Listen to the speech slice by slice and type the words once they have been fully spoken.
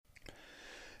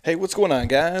Hey, what's going on,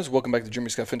 guys? Welcome back to the Jeremy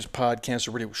Scott Fitness Podcast,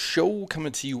 a radio show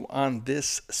coming to you on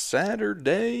this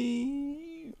Saturday,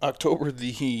 October.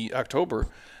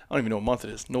 I don't even know what month it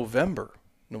is. November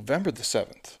the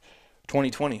 7th,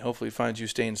 2020. Hopefully, it finds you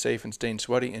staying safe and staying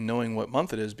sweaty and knowing what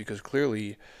month it is, because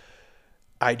clearly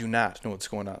I do not know what's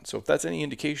going on. So, if that's any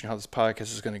indication how this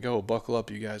podcast is going to go, buckle up,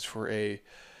 you guys, for a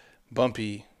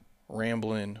bumpy,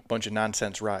 rambling, bunch of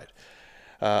nonsense ride.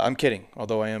 I'm kidding,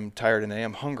 although I am tired and I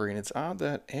am hungry. And it's odd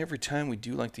that every time we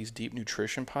do like these deep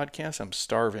nutrition podcasts, I'm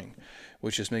starving,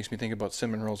 which just makes me think about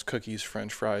cinnamon rolls, cookies,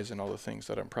 french fries, and all the things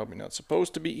that I'm probably not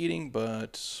supposed to be eating,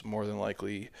 but more than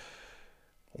likely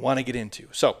want to get into.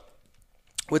 So,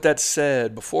 with that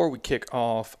said, before we kick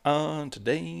off on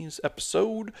today's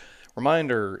episode,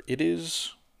 reminder it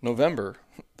is November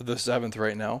the 7th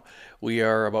right now. We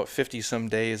are about 50 some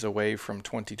days away from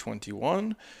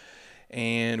 2021.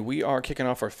 And we are kicking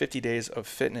off our 50 Days of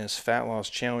Fitness Fat Loss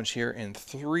Challenge here in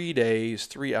 3 days,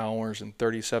 3 hours, and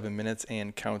 37 minutes,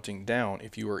 and counting down.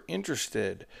 If you are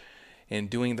interested in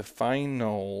doing the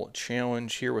final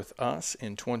challenge here with us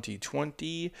in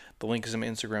 2020, the link is in my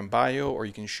Instagram bio, or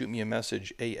you can shoot me a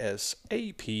message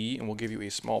ASAP, and we'll give you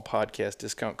a small podcast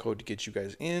discount code to get you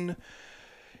guys in.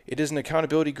 It is an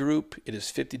accountability group. It is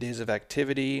 50 days of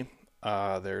activity.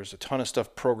 There's a ton of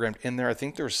stuff programmed in there. I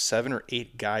think there's 7 or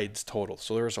 8 guides total.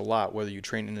 So there's a lot, whether you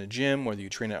train in a gym, whether you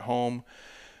train at home.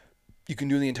 You can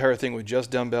do the entire thing with just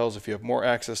dumbbells. If you have more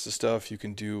access to stuff, you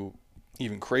can do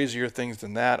even crazier things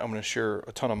than that. I'm going to share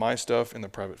a ton of my stuff in the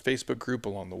private Facebook group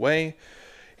along the way.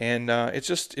 And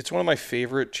it's one of my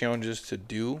favorite challenges to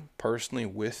do personally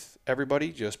with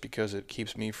everybody, just because it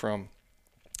keeps me from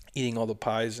eating all the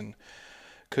pies and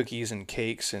cookies and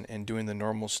cakes and doing the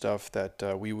normal stuff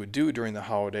that we would do during the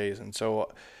holidays. And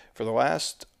so for the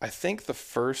last, I think I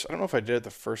don't know if I did it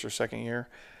the first or second year.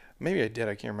 Maybe I did,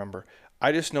 I can't remember.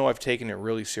 I just know I've taken it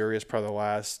really serious probably the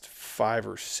last 5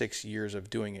 or 6 years of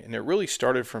doing it. And it really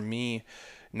started from me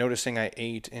noticing I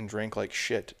ate and drank like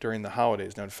shit during the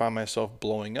holidays. And I'd find myself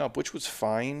blowing up, which was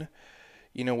fine,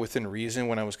 within reason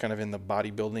when I was kind of in the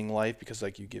bodybuilding life, because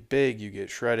like you get big, you get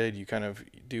shredded, you kind of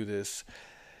do this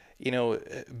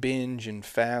binge and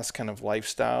fast kind of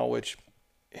lifestyle, which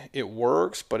it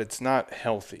works, but it's not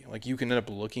healthy. Like you can end up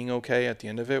looking okay at the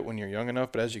end of it when you're young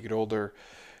enough, but as you get older,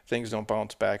 things don't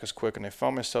bounce back as quick. And I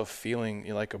found myself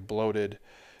feeling like a bloated,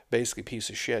 basically piece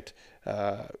of shit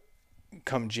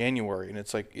come January. And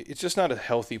it's like, it's just not a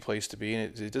healthy place to be.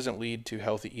 And it doesn't lead to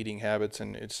healthy eating habits.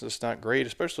 And it's just not great,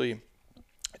 especially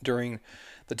during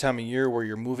the time of year where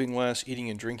you're moving less, eating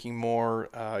and drinking more.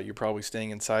 You're probably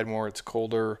staying inside more. It's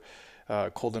colder,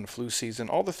 cold and flu season.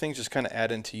 All the things just kind of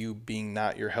add into you being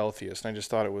not your healthiest. And I just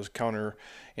thought it was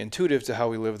counterintuitive to how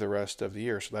we live the rest of the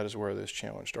year. So that is where this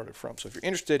challenge started from. So if you're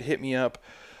interested, hit me up.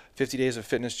 50 Days of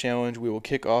Fitness Challenge. We will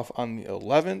kick off on the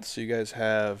 11th. So you guys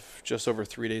have just over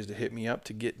 3 days to hit me up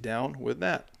to get down with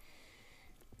that.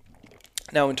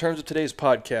 Now, in terms of today's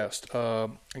podcast,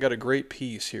 I got a great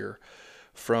piece here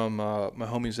from my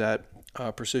homies at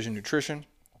Precision Nutrition.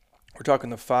 We're talking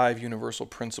the 5 universal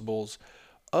principles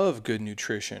of good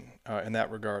nutrition in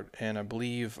that regard. And I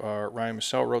believe Ryan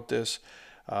Massell wrote this,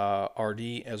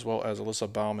 RD, as well as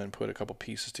Alyssa Bauman put a couple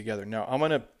pieces together. Now, I'm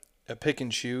going to pick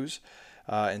and choose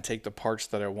and take the parts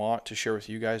that I want to share with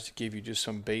you guys to give you just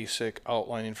some basic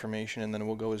outline information, and then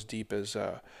we'll go as deep as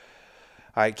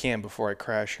I can before I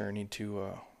crash here and need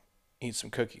to eat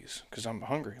some cookies because I'm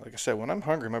hungry. Like I said, when I'm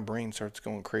hungry, my brain starts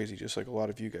going crazy, just like a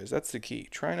lot of you guys. That's the key.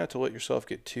 Try not to let yourself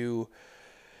get too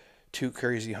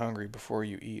crazy hungry before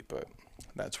you eat, but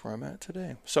that's where I'm at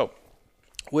today. So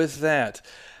with that,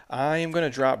 I am going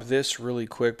to drop this really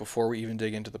quick before we even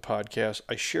dig into the podcast.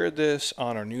 I shared this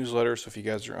on our newsletter, so if you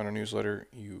guys are on our newsletter,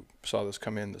 you saw this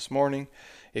come in this morning.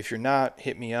 If you're not,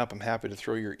 hit me up. I'm happy to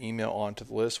throw your email onto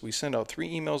the list. We send out 3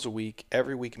 emails a week,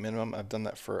 every week minimum. I've done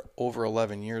that for over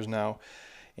 11 years now.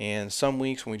 And some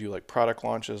weeks when we do like product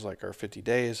launches, like our 50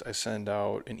 days, I send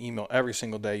out an email every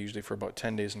single day, usually for about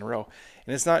 10 days in a row.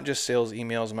 And it's not just sales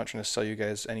emails. I'm not trying to sell you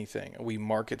guys anything. We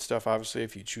market stuff, obviously.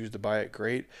 If you choose to buy it,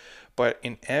 great. But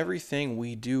in everything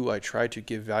we do, I try to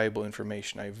give valuable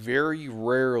information. I very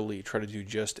rarely try to do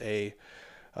just a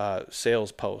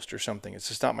sales post or something. It's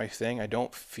just not my thing. I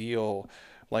don't feel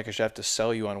like I should have to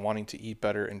sell you on wanting to eat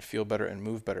better and feel better and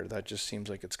move better. That just seems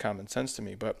like it's common sense to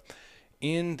me. But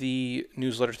in the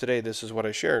newsletter today, this is what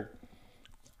I shared.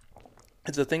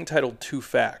 It's a thing titled 2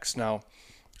 Facts. Now,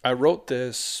 I wrote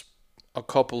this a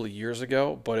couple of years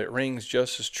ago, but it rings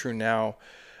just as true now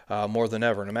more than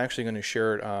ever. And I'm actually going to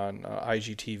share it on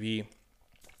IGTV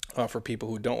for people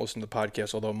who don't listen to the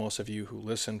podcast, although most of you who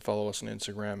listen follow us on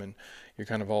Instagram and you're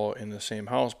kind of all in the same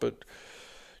house. But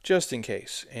just in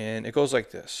case. And it goes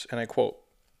like this, and I quote,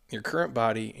 "Your current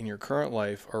body and your current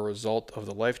life are a result of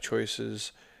the life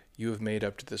choices you have made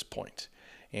up to this point."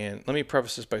 And let me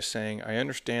preface this by saying I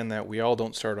understand that we all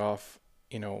don't start off,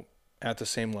 at the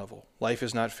same level. Life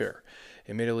is not fair.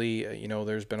 Admittedly,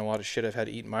 there's been a lot of shit I've had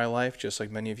to eat in my life, just like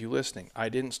many of you listening. I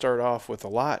didn't start off with a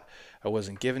lot. I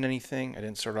wasn't given anything. I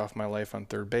didn't start off my life on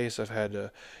third base. I've had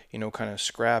to, kind of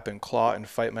scrap and claw and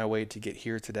fight my way to get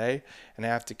here today. And I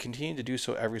have to continue to do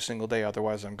so every single day.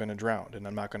 Otherwise, I'm going to drown and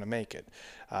I'm not going to make it.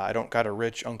 I don't got a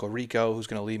rich Uncle Rico who's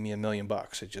going to leave me $1 million.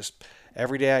 It just,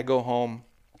 every day I go home,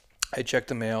 I check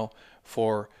the mail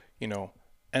for,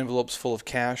 envelopes full of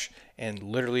cash, and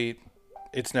literally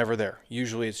it's never there.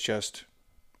 Usually it's just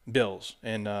bills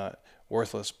and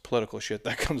worthless political shit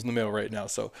that comes in the mail right now.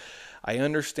 So I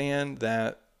understand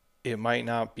that it might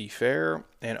not be fair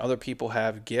and other people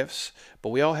have gifts, but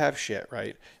we all have shit,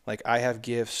 right? Like I have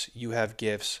gifts, you have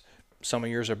gifts. Some of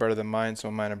yours are better than mine, some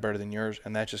of mine are better than yours,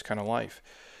 and that's just kind of life.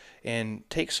 And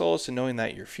take solace in knowing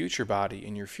that your future body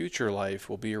and your future life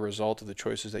will be a result of the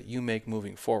choices that you make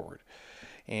moving forward.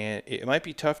 And it might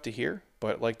be tough to hear,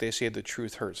 but like they say, the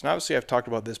truth hurts. And obviously, I've talked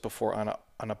about this before on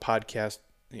a podcast,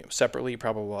 separately,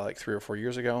 probably like 3 or 4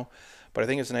 years ago. But I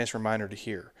think it's a nice reminder to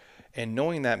hear. And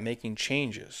knowing that making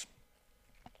changes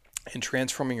and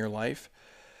transforming your life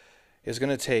is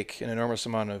going to take an enormous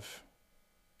amount of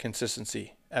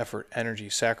consistency, effort, energy,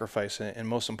 sacrifice, and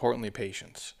most importantly,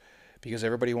 patience. Because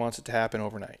everybody wants it to happen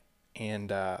overnight.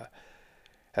 And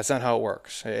that's not how it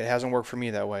works. It hasn't worked for me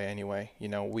that way anyway.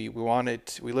 We want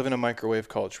it, we live in a microwave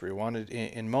culture. We want it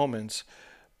in moments,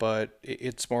 but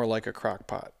it's more like a crock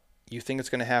pot. You think it's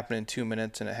going to happen in 2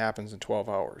 minutes and it happens in 12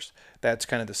 hours. That's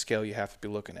kind of the scale you have to be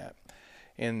looking at.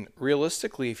 And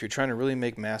realistically, if you're trying to really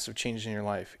make massive changes in your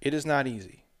life, it is not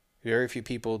easy. Very few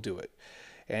people do it.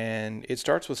 And it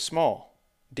starts with small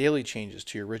daily changes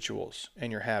to your rituals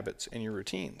and your habits and your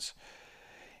routines.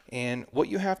 And what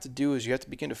you have to do is you have to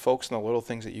begin to focus on the little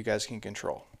things that you guys can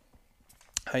control.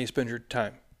 How you spend your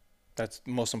time. That's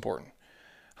most important.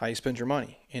 How you spend your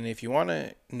money. And if you want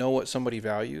to know what somebody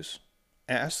values,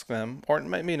 ask them, or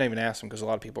maybe not even ask them because a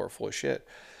lot of people are full of shit.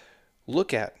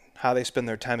 Look at how they spend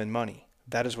their time and money.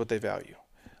 That is what they value.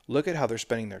 Look at how they're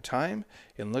spending their time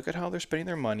and look at how they're spending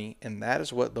their money, and that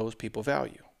is what those people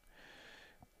value.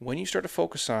 When you start to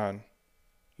focus on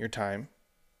your time,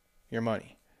 your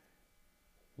money,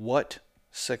 what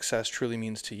success truly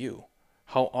means to you,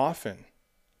 how often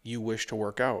you wish to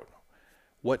work out,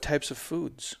 what types of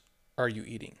foods are you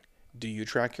eating, do you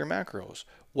track your macros,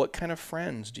 what kind of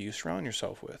friends do you surround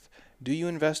yourself with, do you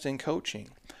invest in coaching,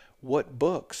 what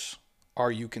books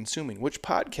are you consuming, which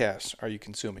podcasts are you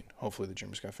consuming, hopefully the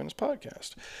Jimmy Scott Fitness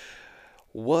podcast,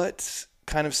 what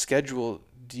kind of schedule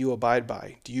do you abide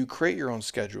by? Do you create your own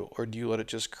schedule or do you let it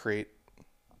just create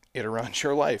it around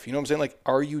your life? You know what I'm saying? Like,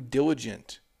 are you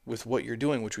diligent with what you're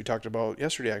doing, which we talked about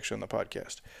yesterday actually on the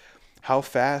podcast? How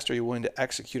fast are you willing to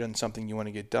execute on something you want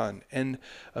to get done? And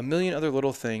a million other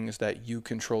little things that you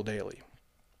control daily.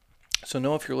 So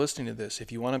know, if you're listening to this,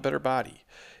 if you want a better body,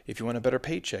 if you want a better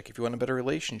paycheck, if you want a better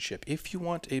relationship, if you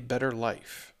want a better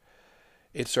life,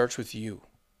 it starts with you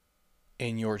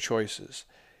and your choices.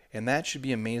 And that should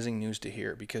be amazing news to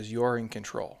hear because you are in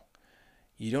control.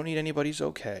 You don't need anybody's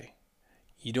okay.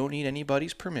 You don't need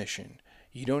anybody's permission.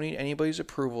 You don't need anybody's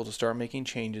approval to start making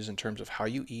changes in terms of how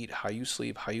you eat, how you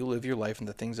sleep, how you live your life, and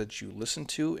the things that you listen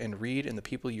to and read and the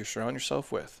people you surround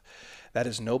yourself with. That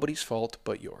is nobody's fault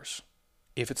but yours,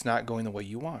 if it's not going the way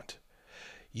you want.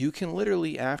 You can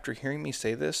literally, after hearing me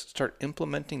say this, start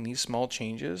implementing these small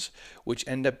changes, which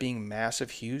end up being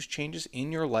massive, huge changes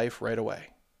in your life right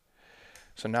away.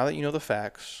 So now that you know the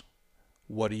facts,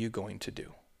 what are you going to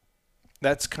do?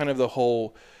 That's kind of the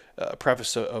whole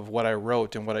preface of what I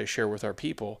wrote and what I share with our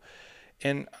people.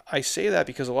 And I say that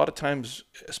because a lot of times,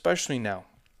 especially now,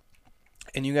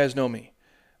 and you guys know me,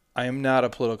 I am not a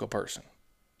political person.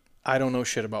 I don't know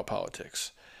shit about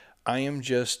politics. I am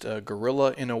just a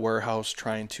gorilla in a warehouse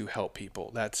trying to help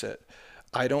people. That's it.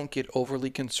 I don't get overly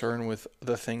concerned with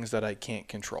the things that I can't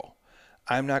control.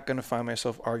 I'm not going to find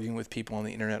myself arguing with people on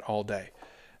the internet all day.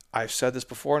 I've said this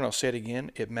before and I'll say it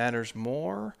again. It matters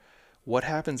more what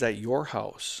happens at your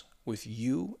house with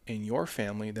you and your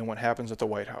family than what happens at the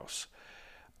White House.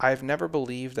 I've never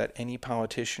believed that any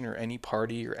politician or any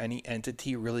party or any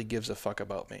entity really gives a fuck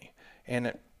about me.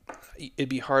 And it'd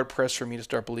be hard pressed for me to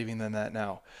start believing in that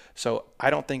now. So I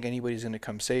don't think anybody's going to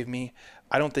come save me.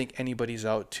 I don't think anybody's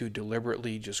out to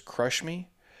deliberately just crush me.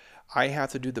 I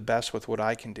have to do the best with what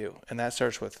I can do. And that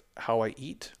starts with how I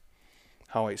eat,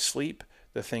 how I sleep,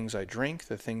 the things I drink,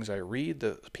 the things I read,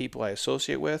 the people I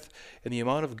associate with, and the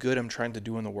amount of good I'm trying to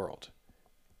do in the world.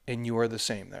 and you are the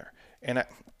same there. And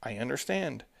I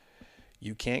understand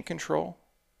you can't control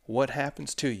what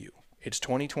happens to you. It's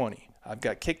 2020. I've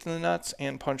got kicked in the nuts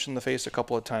and punched in the face a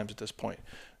couple of times at this point,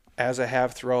 as I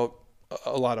have throughout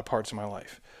a lot of parts of my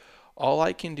life. All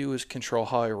I can do is control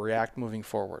how I react moving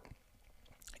forward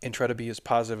and try to be as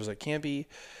positive as I can be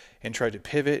and try to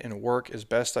pivot and work as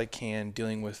best I can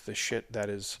dealing with the shit that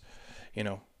is,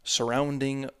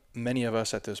 surrounding many of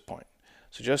us at this point.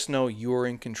 So just know you're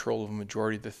in control of a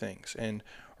majority of the things. And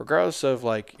regardless of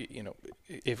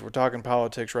if we're talking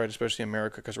politics, right, especially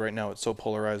America, because right now it's so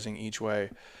polarizing each way,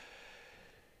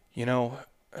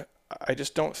 I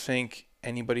just don't think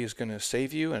anybody is going to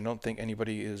save you. And I don't think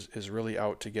anybody is really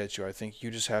out to get you. I think you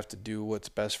just have to do what's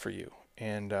best for you.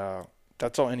 And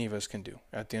that's all any of us can do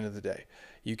at the end of the day.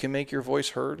 You can make your voice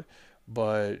heard,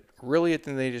 but really at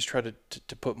the end of the day, just try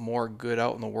to put more good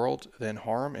out in the world than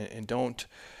harm, and don't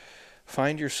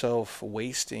find yourself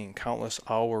wasting countless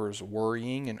hours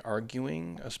worrying and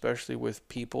arguing, especially with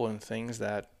people and things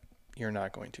that you're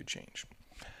not going to change.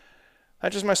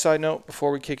 That's just my side note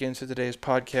before we kick into today's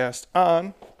podcast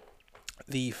on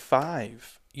the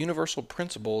 5 universal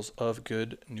principles of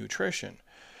good nutrition.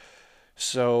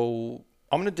 So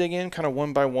I'm going to dig in kind of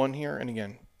one by one here. And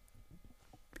again,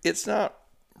 it's not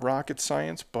rocket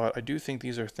science, but I do think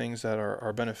these are things that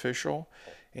are beneficial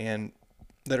and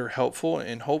that are helpful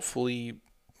and hopefully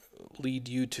lead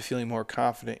you to feeling more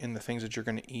confident in the things that you're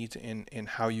going to eat and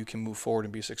how you can move forward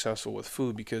and be successful with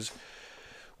food. Because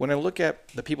when I look at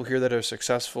the people here that are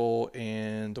successful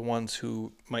and the ones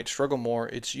who might struggle more,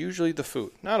 it's usually the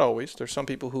food. Not always. There's some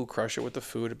people who crush it with the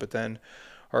food, but then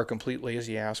are a complete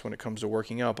lazy ass when it comes to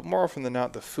working out. But more often than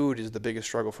not, the food is the biggest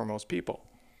struggle for most people.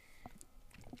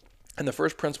 And the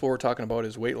first principle we're talking about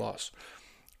is weight loss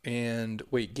and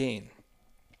weight gain.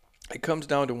 It comes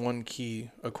down to one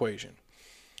key equation.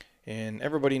 And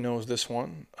everybody knows this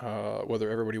one, whether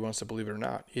everybody wants to believe it or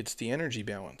not. It's the energy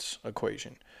balance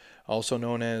equation, also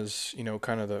known as,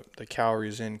 kind of the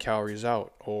calories in, calories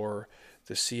out, or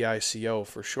the CICO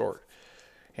for short.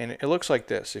 And it looks like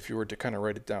this, if you were to kind of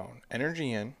write it down.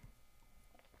 Energy in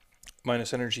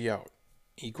minus energy out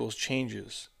equals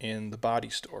changes in the body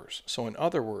stores. So in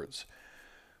other words,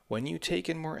 when you take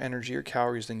in more energy or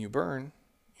calories than you burn,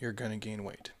 you're going to gain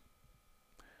weight.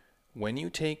 When you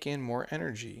take in more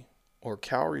energy or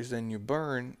calories than you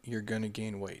burn, you're going to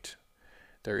gain weight.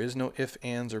 There is no ifs,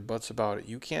 ands, or buts about it.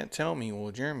 You can't tell me,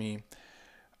 well, Jeremy,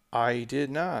 I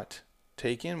did not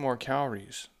take in more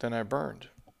calories than I burned,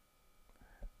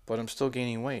 but I'm still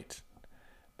gaining weight.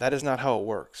 That is not how it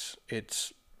works.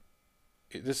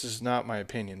 This is not my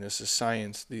opinion. This is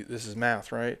science. This is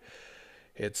math, right?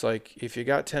 It's like if you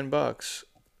got $10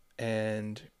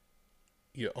 and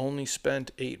you only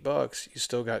spent $8, you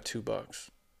still got $2.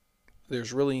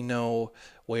 There's really no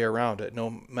way around it,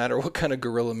 no matter what kind of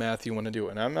guerrilla math you want to do.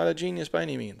 And I'm not a genius by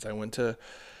any means. I went to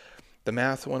the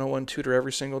Math 101 tutor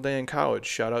every single day in college.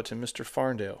 Shout out to Mr.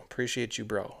 Farndale. Appreciate you,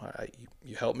 bro.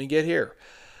 You helped me get here.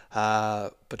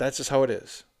 But that's just how it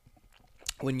is.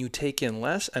 When you take in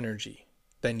less energy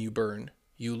than you burn,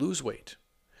 you lose weight.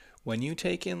 When you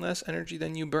take in less energy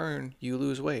than you burn, you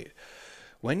lose weight.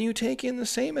 When you take in the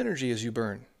same energy as you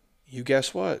burn, you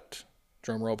guess what?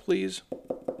 Drum roll, please.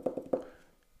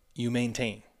 You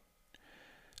maintain.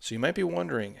 So you might be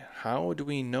wondering, how do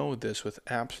we know this with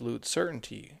absolute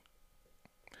certainty?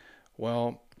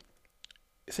 Well,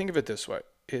 think of it this way.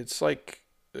 It's like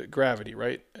gravity,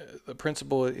 right? The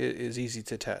principle is easy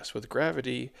to test. With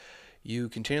gravity, you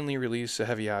continually release a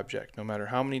heavy object. No matter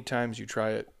how many times you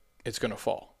try it, it's going to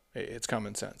fall. It's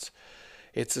common sense.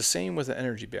 It's the same with the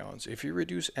energy balance. If you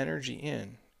reduce energy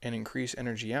in and increase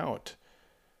energy out,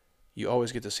 you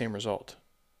always get the same result.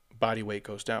 Body weight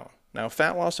goes down. Now,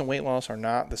 fat loss and weight loss are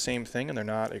not the same thing, and they're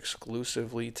not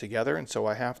exclusively together, and so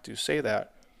I have to say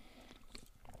that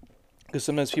because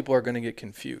sometimes people are going to get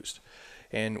confused.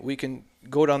 And we can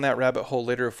go down that rabbit hole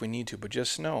later if we need to, but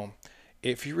just know,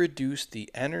 if you reduce the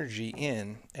energy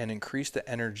in and increase the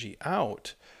energy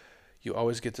out, you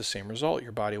always get the same result.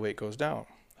 Your body weight goes down.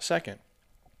 Second,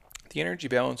 the energy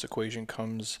balance equation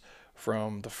comes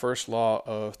from the first law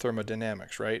of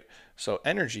thermodynamics, right? So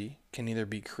energy can either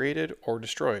be created or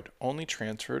destroyed, only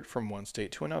transferred from one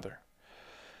state to another.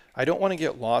 I don't want to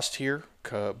get lost here,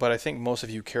 but I think most of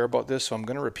you care about this, so I'm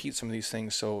going to repeat some of these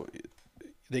things so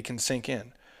they can sink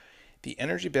in. The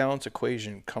energy balance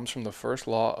equation comes from the first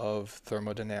law of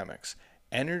thermodynamics.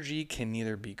 Energy can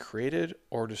neither be created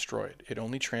or destroyed. It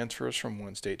only transfers from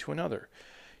one state to another.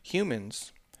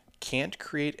 Humans can't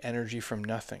create energy from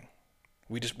nothing.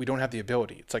 We don't have the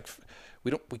ability. It's like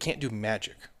we can't do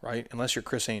magic, right? Unless you're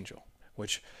Chris Angel,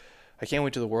 which I can't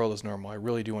wait till the world is normal. I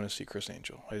really do want to see Chris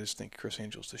Angel. I just think Chris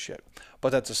Angel's the shit.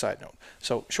 But that's a side note.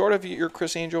 So short of your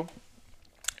Chris Angel,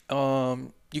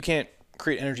 you can't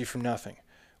create energy from nothing.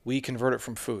 We convert it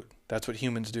from food. That's what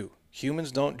humans do.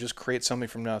 Humans don't just create something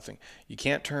from nothing. You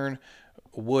can't turn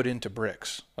wood into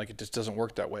bricks. Like, it just doesn't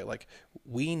work that way. Like,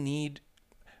 we need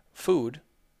food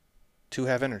to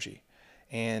have energy.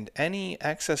 And any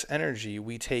excess energy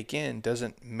we take in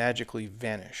doesn't magically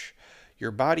vanish.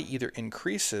 Your body either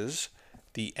increases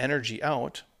the energy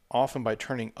out, often by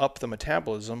turning up the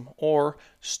metabolism, or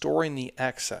storing the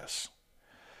excess.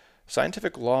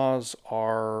 Scientific laws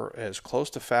are as close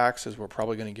to facts as we're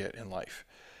probably going to get in life.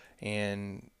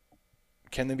 And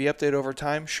can they be updated over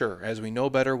time? Sure. As we know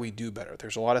better, we do better.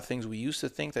 There's a lot of things we used to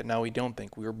think that now we don't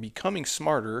think. We're becoming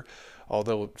smarter,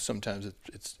 although sometimes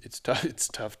it's tough. It's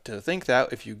tough to think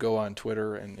that if you go on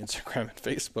Twitter and Instagram and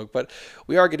Facebook. But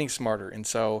we are getting smarter, and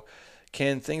so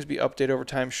can things be updated over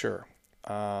time? Sure.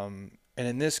 And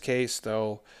in this case,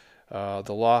 though,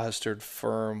 the law has stood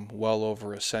firm well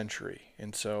over a century,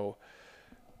 and so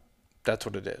that's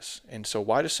what it is. And so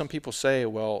why do some people say,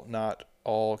 well, not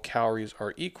all calories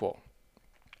are equal?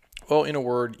 Well, in a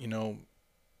word,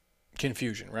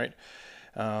 confusion, right?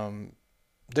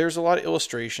 There's a lot of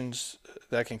illustrations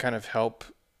that can kind of help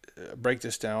break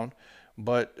this down,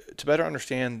 but to better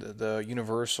understand the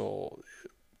universal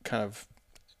kind of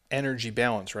energy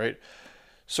balance, right?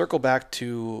 Circle back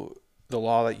to the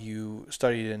law that you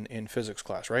studied in physics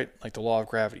class, right? Like the law of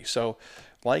gravity. So,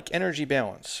 like energy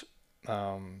balance,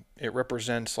 it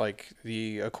represents like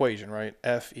the equation, right?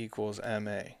 F equals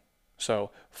ma.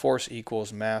 So force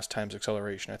equals mass times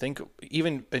acceleration. I think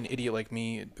even an idiot like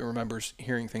me remembers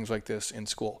hearing things like this in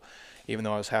school, even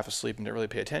though I was half asleep and didn't really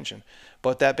pay attention.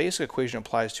 But that basic equation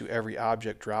applies to every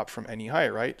object dropped from any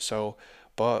height, right? So,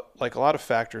 but like a lot of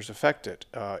factors affect it.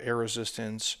 Air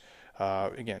resistance,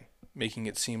 again, making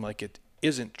it seem like it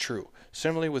isn't true.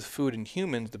 Similarly with food and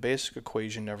humans, the basic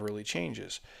equation never really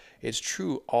changes. It's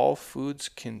true all foods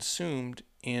consumed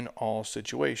in all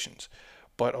situations,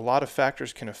 but a lot of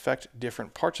factors can affect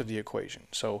different parts of the equation.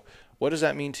 So what does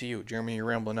that mean to you? Jeremy, you're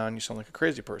rambling on, you sound like a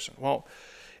crazy person. Well,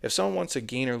 if someone wants to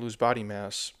gain or lose body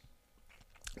mass,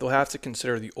 they'll have to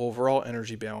consider the overall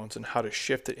energy balance and how to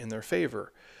shift it in their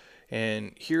favor.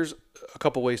 And here's a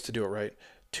couple ways to do it, right?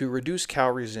 To reduce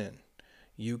calories in,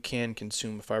 you can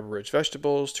consume fiber-rich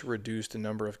vegetables to reduce the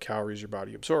number of calories your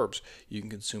body absorbs. You can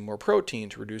consume more protein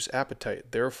to reduce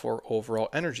appetite, therefore overall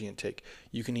energy intake.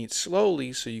 You can eat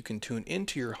slowly so you can tune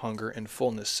into your hunger and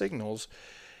fullness signals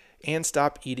and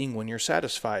stop eating when you're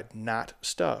satisfied, not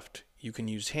stuffed. You can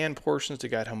use hand portions to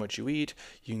guide how much you eat.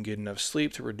 You can get enough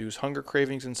sleep to reduce hunger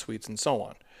cravings and sweets and so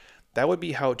on. That would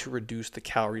be how to reduce the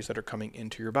calories that are coming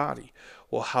into your body.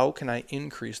 Well, how can I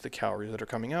increase the calories that are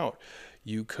coming out?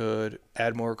 You could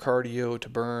add more cardio to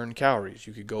burn calories.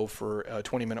 You could go for a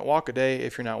 20-minute walk a day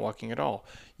if you're not walking at all.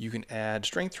 You can add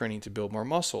strength training to build more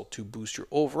muscle, to boost your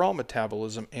overall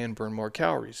metabolism and burn more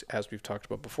calories. As we've talked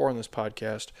about before in this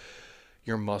podcast,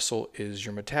 your muscle is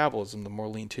your metabolism. The more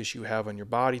lean tissue you have on your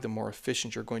body, the more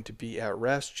efficient you're going to be at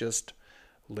rest, just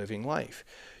living life.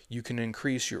 You can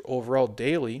increase your overall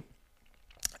daily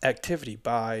activity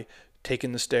by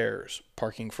taking the stairs,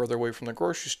 parking further away from the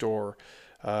grocery store,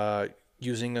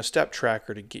 using a step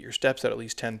tracker to get your steps at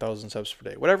least 10,000 steps per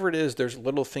day. Whatever it is, there's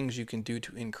little things you can do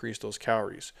to increase those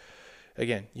calories.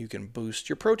 Again, you can boost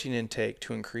your protein intake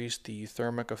to increase the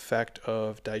thermic effect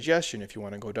of digestion if you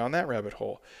want to go down that rabbit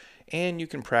hole. And you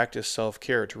can practice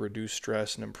self-care to reduce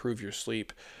stress and improve your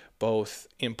sleep, both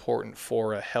important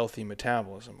for a healthy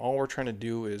metabolism. All we're trying to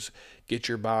do is get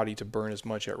your body to burn as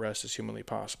much at rest as humanly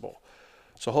possible.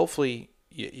 So hopefully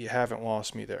you haven't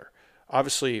lost me there.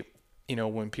 Obviously,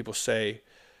 when people say,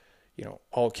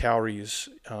 all calories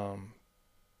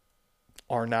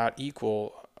are not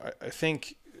equal, I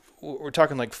think we're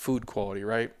talking like food quality,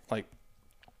 right? Like,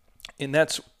 and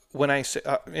that's when I say,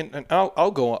 and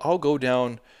I'll go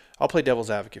down, I'll play devil's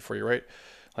advocate for you, right?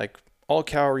 Like, all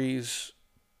calories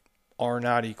are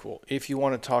not equal. If you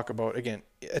want to talk about, again,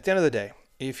 at the end of the day,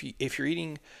 if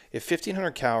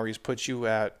 1,500 calories puts you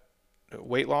at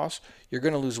weight loss, you're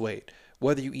going to lose weight.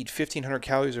 Whether you eat 1,500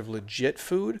 calories of legit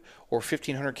food or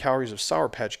 1,500 calories of Sour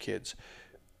Patch Kids,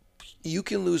 you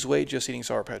can lose weight just eating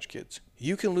Sour Patch Kids.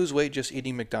 You can lose weight just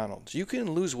eating McDonald's. You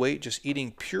can lose weight just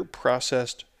eating pure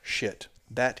processed shit.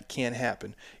 That can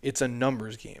happen. It's a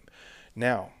numbers game.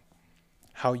 Now,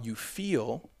 how you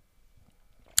feel,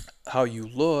 how you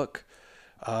look,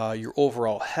 your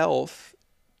overall health,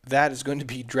 that is going to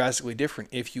be drastically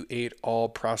different if you ate all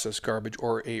processed garbage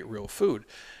or ate real food.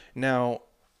 Now,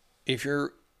 if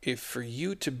you're if for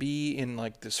you to be in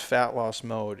like this fat loss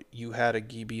mode, you had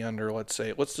to be under, let's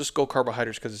say, let's just go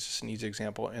carbohydrates because it's just an easy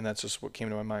example, and that's just what came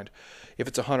to my mind. If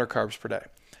it's 100 carbs per day,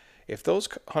 if those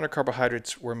 100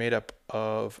 carbohydrates were made up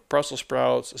of Brussels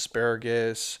sprouts,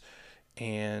 asparagus,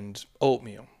 and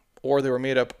oatmeal, or they were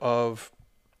made up of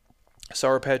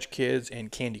Sour Patch Kids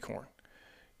and candy corn,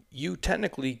 you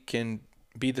technically can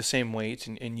be the same weight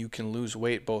and you can lose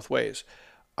weight both ways.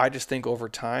 I just think over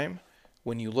time,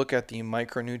 when you look at the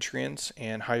micronutrients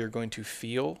and how you're going to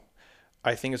feel,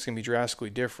 I think it's going to be drastically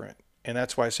different. And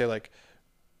that's why I say like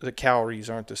the calories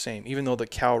aren't the same. Even though the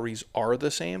calories are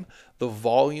the same, the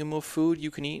volume of food you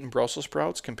can eat in Brussels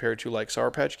sprouts compared to like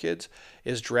Sour Patch Kids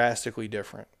is drastically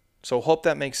different. So hope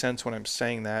that makes sense when I'm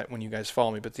saying that, when you guys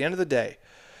follow me. But at the end of the day,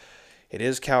 it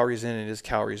is calories in, it is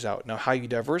calories out. Now, how you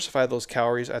diversify those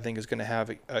calories, I think, is going to have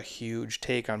a huge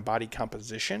take on body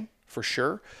composition for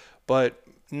sure, but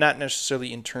not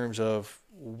necessarily in terms of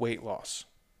weight loss,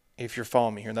 if you're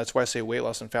following me here. And that's why I say weight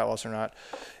loss and fat loss are not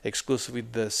exclusively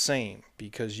the same,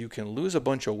 because you can lose a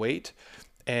bunch of weight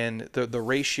and the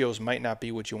ratios might not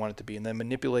be what you want it to be. And then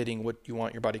manipulating what you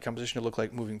want your body composition to look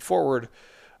like moving forward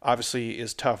obviously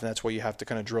is tough, and that's why you have to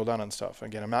kind of drill down on stuff.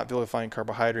 Again, I'm not vilifying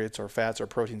carbohydrates or fats or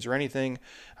proteins or anything.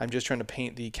 I'm just trying to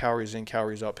paint the calories in,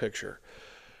 calories out picture.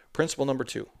 Principle number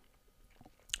 2.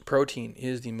 Protein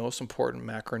is the most important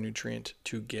macronutrient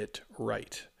to get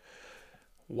right.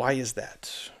 Why is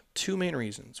that? 2 main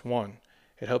reasons. 1,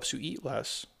 it helps you eat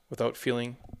less without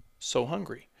feeling so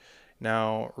hungry.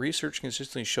 Now, research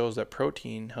consistently shows that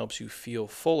protein helps you feel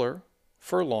fuller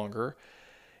for longer,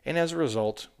 and as a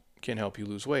result, can help you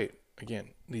lose weight. Again,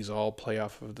 these all play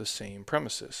off of the same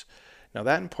premises. Now,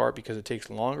 that in part because it takes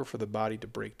longer for the body to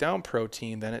break down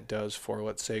protein than it does for,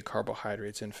 let's say,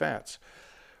 carbohydrates and fats.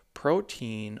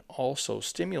 Protein also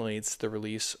stimulates the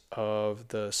release of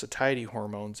the satiety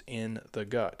hormones in the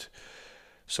gut.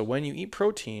 So when you eat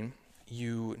protein,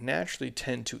 you naturally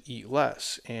tend to eat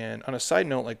less. And on a side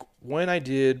note, like when I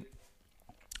did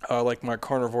like my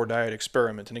carnivore diet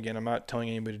experiment, and again, I'm not telling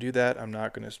anybody to do that. I'm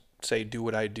not going to say do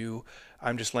what I do.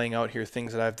 I'm just laying out here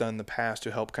things that I've done in the past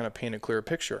to help kind of paint a clearer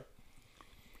picture.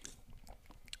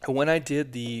 When I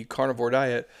did the carnivore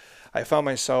diet, I found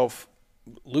myself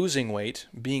losing weight,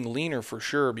 being leaner for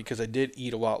sure, because I did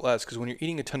eat a lot less. Because when you're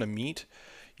eating a ton of meat,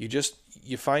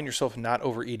 you find yourself not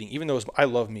overeating. Even though I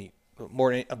love meat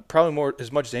probably more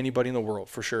as much as anybody in the world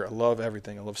for sure. I love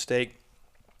everything. I love steak.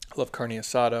 I love carne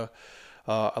asada.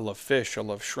 I love fish. I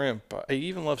love shrimp. I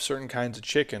even love certain kinds of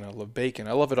chicken. I love bacon.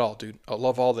 I love it all, dude. I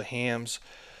love all the hams.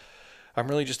 I'm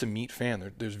really just a meat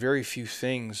fan. There's very few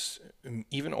things,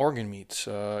 even organ meats.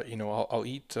 I'll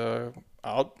eat.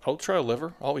 I'll try a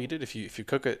liver. I'll eat it if you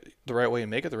cook it the right way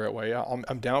and make it the right way.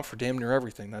 I'm down for damn near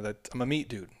everything. Now that I'm a meat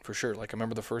dude for sure. Like I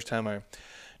remember the first time I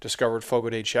discovered Fogo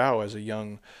de Chao as a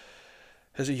young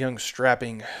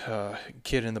strapping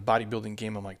kid in the bodybuilding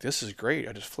game. I'm like, this is great.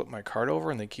 I just flip my cart over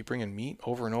and they keep bringing meat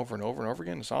over and over and over and over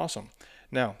again. It's awesome.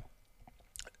 Now,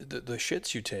 the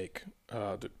shits you take,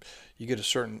 you get a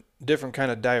certain different kind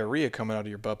of diarrhea coming out of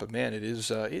your butt, but man,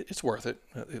 it's worth it,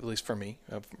 at least for me.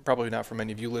 Probably not for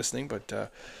many of you listening,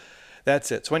 but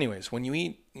that's it. So anyways, when you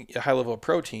eat a high level of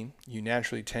protein, you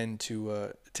naturally tend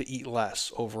to eat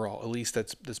less overall. At least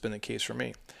that's been the case for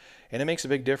me. And it makes a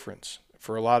big difference.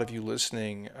 For a lot of you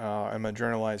listening, I'm going to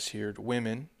generalize here to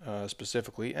women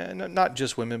specifically, and not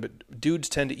just women, but dudes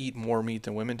tend to eat more meat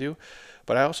than women do.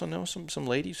 But I also know some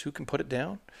ladies who can put it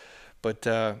down. But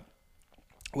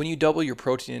when you double your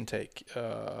protein intake,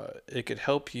 it could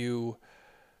help you,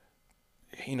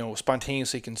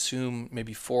 spontaneously consume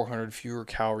maybe 400 fewer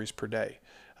calories per day.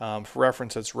 For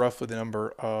reference, that's roughly the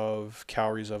number of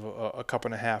calories of a cup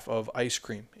and a half of ice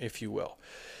cream, if you will.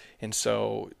 And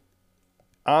so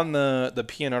on the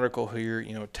PN article here,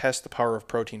 test the power of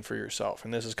protein for yourself.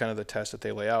 And this is kind of the test that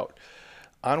they lay out.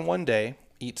 On one day,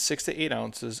 eat 6 to 8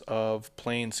 ounces of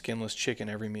plain skinless chicken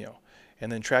every meal.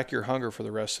 And then track your hunger for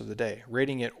the rest of the day,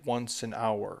 rating it once an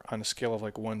hour on a scale of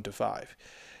like 1 to 5.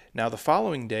 Now, the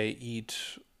following day, eat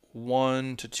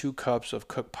 1 to 2 cups of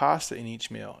cooked pasta in each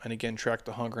meal. And again, track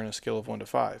the hunger on a scale of 1 to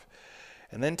 5.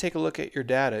 And then take a look at your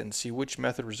data and see which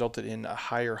method resulted in a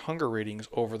higher hunger ratings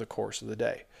over the course of the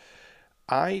day.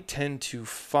 I tend to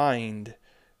find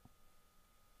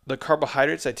the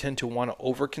carbohydrates I tend to want to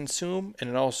overconsume, and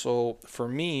it also, for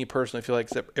me personally, I feel like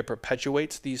it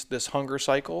perpetuates this hunger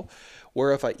cycle,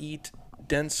 where if I eat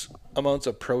dense amounts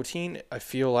of protein, I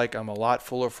feel like I'm a lot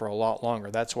fuller for a lot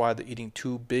longer. That's why the eating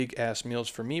 2 big ass meals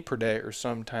for me per day, or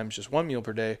sometimes just 1 meal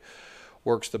per day,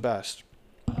 works the best.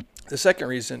 The second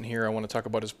reason here I want to talk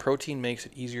about is protein makes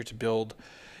it easier to build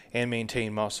and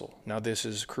maintain muscle. Now this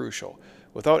is crucial.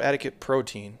 Without adequate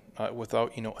protein,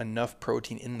 without enough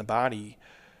protein in the body,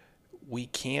 we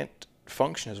can't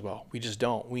function as well. We just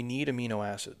don't. We need amino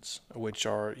acids, which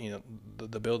are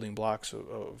the building blocks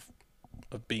of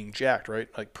being jacked, right?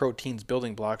 Like protein's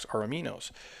building blocks are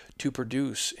aminos to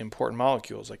produce important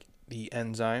molecules like the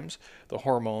enzymes, the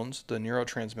hormones, the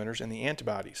neurotransmitters, and the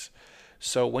antibodies.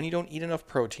 So when you don't eat enough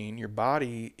protein, your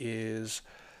body is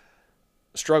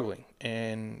struggling,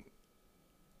 and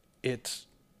it's,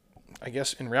 I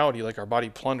guess in reality, like our body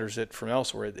plunders it from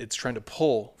elsewhere. It's trying to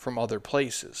pull from other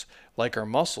places, like our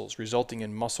muscles, resulting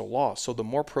in muscle loss. So the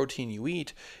more protein you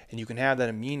eat, and you can have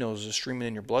that aminos streaming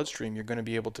in your bloodstream, you're going to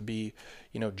be able to be,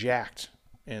 jacked.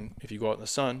 And if you go out in the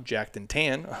sun, jacked and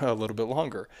tan a little bit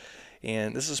longer.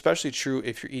 And this is especially true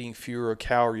if you're eating fewer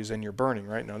calories than you're burning,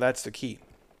 right? Now that's the key.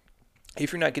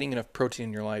 If you're not getting enough protein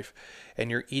in your life and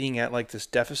you're eating at like this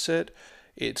deficit,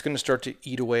 it's going to start to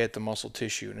eat away at the muscle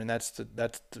tissue, and that's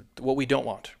what we don't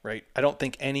want, right? I don't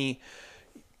think any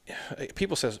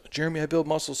people says, Jeremy, I build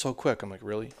muscle so quick. I'm like,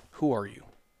 really? Who are you?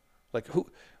 Like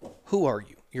who are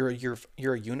you?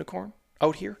 You're a unicorn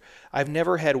out here. I've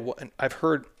never had one. I've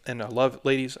heard, and I love,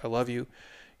 ladies, I love you.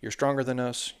 You're stronger than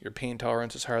us. Your pain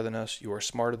tolerance is higher than us. You are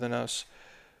smarter than us.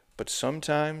 But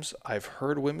sometimes I've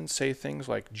heard women say things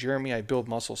like, Jeremy, I build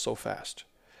muscle so fast.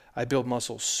 I build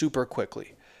muscle super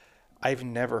quickly. I've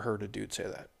never heard a dude say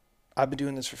that. I've been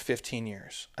doing this for 15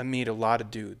 years. I meet a lot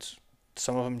of dudes.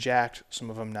 Some of them jacked, some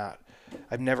of them not.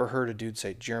 I've never heard a dude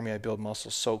say, Jeremy, I build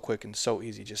muscle so quick and so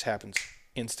easy. It just happens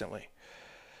instantly.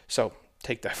 So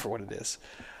take that for what it is.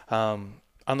 On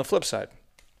the flip side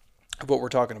of what we're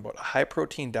talking about, a high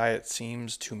protein diet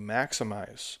seems to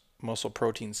maximize muscle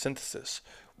protein synthesis,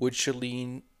 which should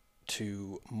lead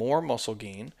to more muscle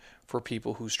gain for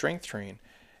people who strength train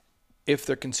if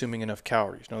they're consuming enough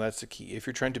calories. Now that's the key. If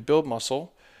you're trying to build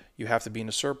muscle, you have to be in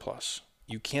a surplus.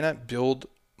 You cannot build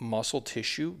muscle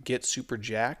tissue, get super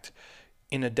jacked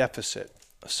in a deficit.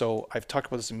 So I've talked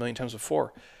about this a million times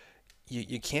before.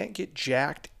 You can't get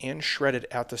jacked and shredded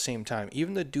at the same time.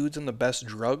 Even the dudes on the best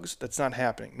drugs, that's not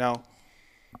happening. Now,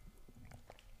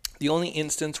 the only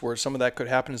instance where some of that could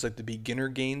happen is like the beginner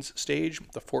gains stage,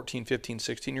 the 14, 15,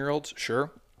 16-year-olds,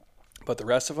 sure. But the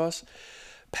rest of us,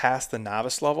 past the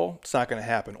novice level, it's not going to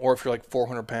happen. Or if you're like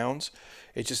 400 pounds,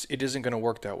 it isn't going to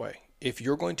work that way. If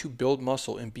you're going to build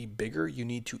muscle and be bigger, you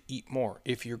need to eat more.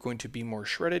 If you're going to be more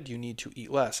shredded, you need to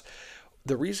eat less.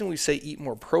 The reason we say eat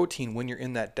more protein when you're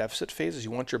in that deficit phase is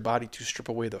you want your body to strip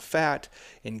away the fat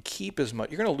and keep as much.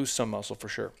 You're going to lose some muscle for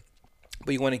sure,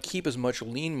 but you want to keep as much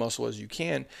lean muscle as you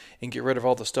can and get rid of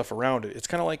all the stuff around it. It's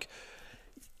kind of like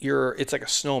it's like a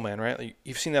snowman, right? Like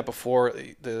you've seen that before.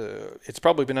 It's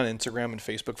probably been on Instagram and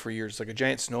Facebook for years. It's like a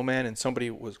giant snowman, and somebody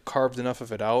was carved enough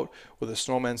of it out where the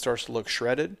snowman starts to look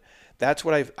shredded. That's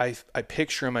what I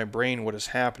picture in my brain. What is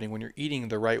happening when you're eating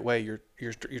the right way?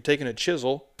 You're taking a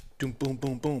chisel, boom, boom,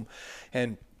 boom, boom,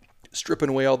 and stripping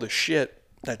away all the shit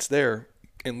that's there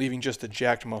and leaving just the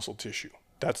jacked muscle tissue.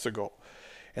 That's the goal.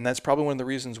 And that's probably one of the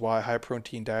reasons why high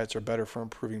protein diets are better for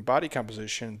improving body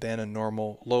composition than a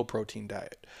normal low protein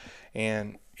diet.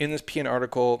 And in this PN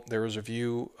article, there was a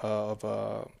review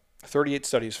of 38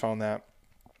 studies found that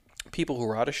people who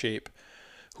are out of shape,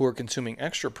 who are consuming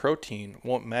extra protein,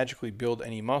 won't magically build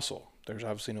any muscle. There's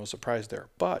obviously no surprise there.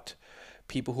 But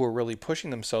people who are really pushing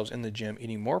themselves in the gym,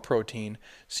 eating more protein,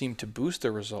 seem to boost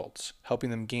their results, helping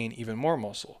them gain even more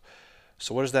muscle.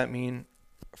 So what does that mean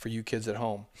for you kids at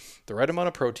home? The right amount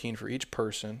of protein for each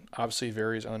person obviously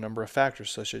varies on a number of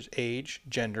factors such as age,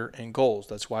 gender, and goals.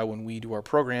 That's why when we do our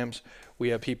programs, we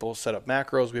have people set up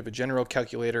macros, we have a general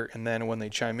calculator, and then when they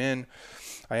chime in,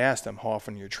 I ask them, how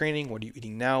often you're training, what are you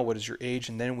eating now, what is your age,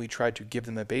 and then we try to give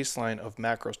them a baseline of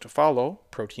macros to follow,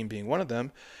 protein being one of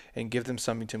them, and give them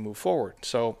something to move forward.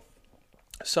 So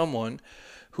someone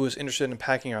who is interested in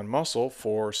packing on muscle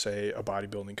for, say, a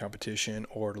bodybuilding competition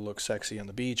or to look sexy on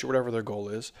the beach or whatever their goal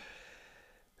is,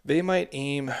 they might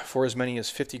aim for as many as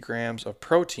 50 grams of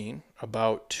protein,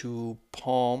 about 2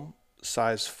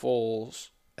 palm-sized fulls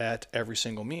at every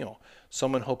single meal.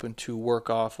 Someone hoping to work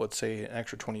off, let's say, an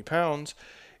extra 20 pounds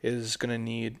is going to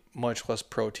need much less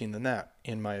protein than that,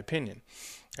 in my opinion.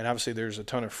 And obviously there's a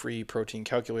ton of free protein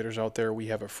calculators out there. We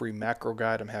have a free macro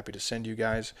guide I'm happy to send you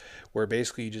guys, where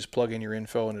basically you just plug in your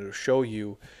info and it'll show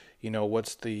you,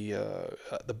 what's the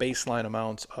baseline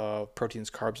amounts of proteins,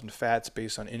 carbs, and fats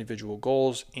based on individual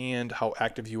goals and how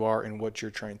active you are in what you're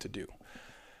trying to do.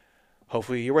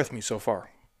 Hopefully you're with me so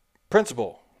far.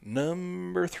 Principle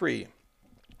number 3.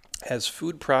 As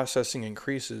food processing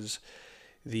increases,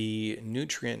 the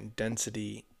nutrient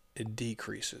density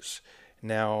decreases.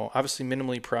 Now, obviously,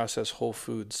 minimally processed whole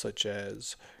foods such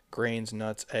as Grains,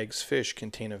 nuts, eggs, fish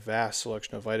contain a vast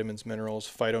selection of vitamins, minerals,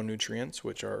 phytonutrients,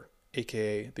 which are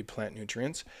aka the plant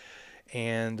nutrients,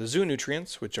 and the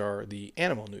zoonutrients, which are the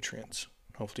animal nutrients.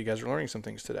 Hopefully, you guys are learning some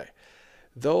things today.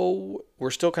 Though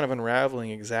we're still kind of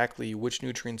unraveling exactly which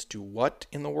nutrients do what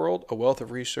in the world, a wealth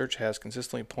of research has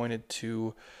consistently pointed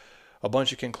to a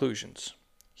bunch of conclusions.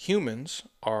 Humans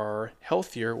are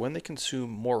healthier when they consume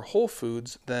more whole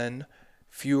foods than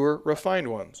fewer refined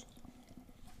ones.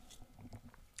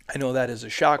 I know that is a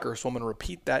shocker, so I'm going to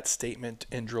repeat that statement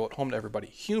and drill it home to everybody.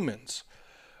 Humans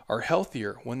are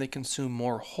healthier when they consume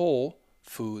more whole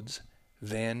foods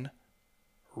than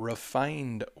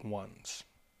refined ones.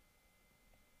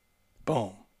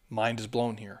 Boom. Mind is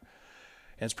blown here.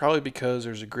 And it's probably because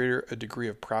there's a degree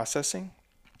of processing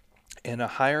and a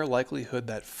higher likelihood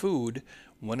that food,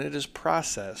 when it is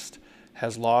processed,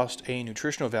 has lost a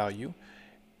nutritional value.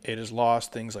 It has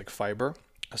lost things like fiber,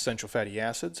 essential fatty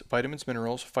acids, vitamins,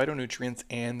 minerals, phytonutrients,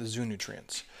 and the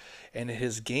zoonutrients. And it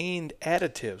has gained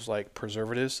additives like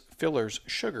preservatives, fillers,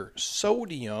 sugar,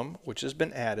 sodium, which has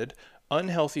been added,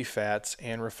 unhealthy fats,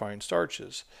 and refined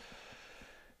starches.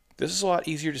 This is a lot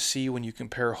easier to see when you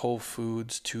compare whole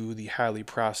foods to the highly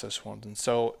processed ones. And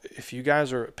so if you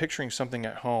guys are picturing something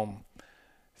at home,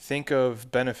 think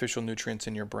of beneficial nutrients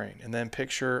in your brain. And then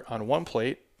picture on one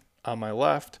plate, on my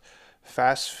left,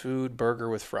 fast food burger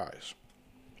with fries.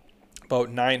 About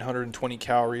 920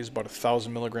 calories, about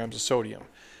 1,000 milligrams of sodium.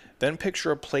 Then picture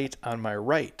a plate on my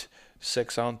right,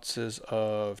 6 ounces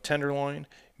of tenderloin,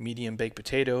 medium baked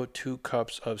potato, 2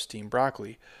 cups of steamed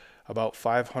broccoli, about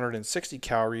 560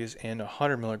 calories and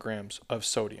 100 milligrams of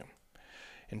sodium.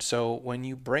 And so when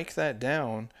you break that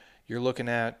down, you're looking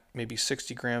at maybe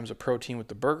 60 grams of protein with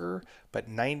the burger, but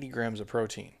 90 grams of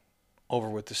protein over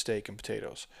with the steak and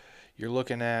potatoes. You're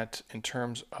looking at, in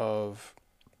terms of,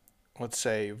 let's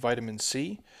say, vitamin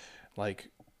C, like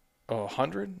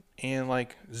 100 and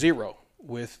like 0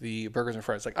 with the burgers and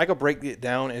fries. Like, I could break it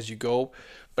down as you go,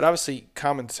 but obviously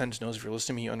common sense knows, if you're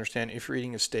listening to me, you understand if you're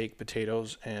eating a steak,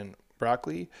 potatoes, and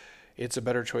broccoli, it's a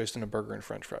better choice than a burger and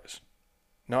french fries.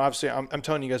 Now, obviously, I'm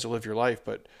telling you guys to live your life,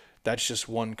 but that's just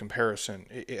one comparison.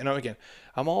 And again,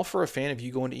 I'm all for a fan of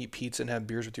you going to eat pizza and have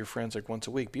beers with your friends like once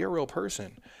a week. Be a real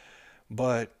person.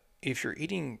 But if you're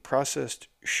eating processed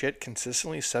shit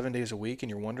consistently 7 days a week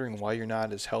and you're wondering why you're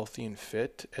not as healthy and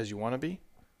fit as you want to be,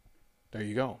 there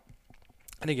you go.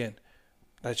 And again,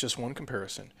 that's just one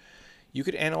comparison. You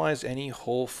could analyze any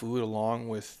whole food along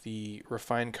with the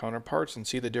refined counterparts and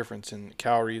see the difference in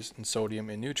calories and sodium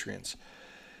and nutrients.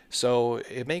 So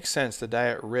it makes sense the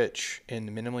diet rich in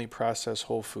minimally processed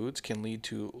whole foods can lead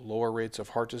to lower rates of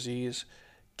heart disease,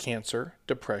 cancer,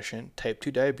 depression, type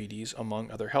 2 diabetes,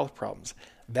 among other health problems.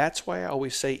 That's why I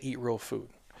always say eat real food.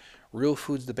 Real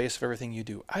food's the base of everything you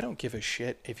do. I don't give a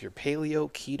shit if you're paleo,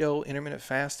 keto, intermittent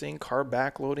fasting, carb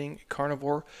backloading,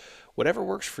 carnivore, whatever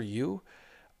works for you.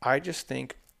 I just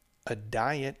think a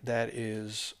diet that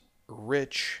is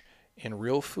rich in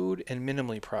real food and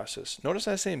minimally processed. Notice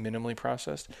I say minimally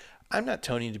processed. I'm not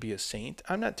telling you to be a saint.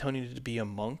 I'm not telling you to be a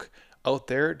monk out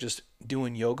there just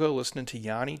doing yoga, listening to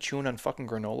Yanni, chewing on fucking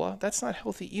granola. That's not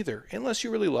healthy either. Unless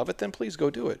you really love it, then please go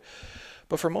do it.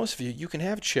 But for most of you, you can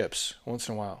have chips once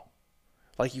in a while.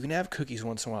 Like, you can have cookies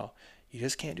once in a while. You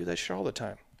just can't do that shit all the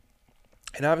time.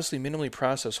 And obviously, minimally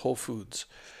processed whole foods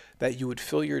that you would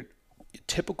fill your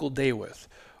typical day with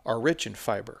are rich in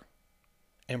fiber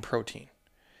and protein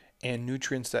and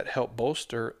nutrients that help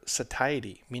bolster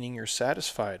satiety, meaning you're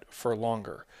satisfied for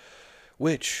longer,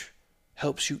 which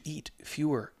helps you eat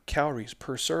fewer calories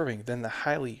per serving than the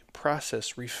highly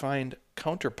processed, refined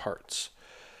counterparts.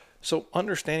 So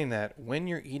understanding that when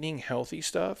you're eating healthy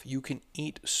stuff, you can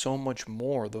eat so much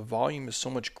more. The volume is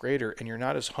so much greater and you're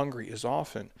not as hungry as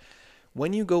often.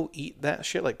 When you go eat that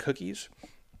shit like cookies,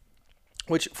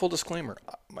 which, full disclaimer,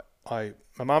 my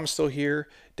mom's still here,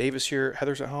 Dave is here,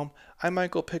 Heather's at home, I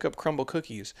might go pick up Crumble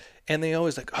cookies. And they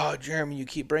always like, oh, Jeremy, you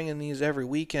keep bringing these every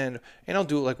weekend. And I'll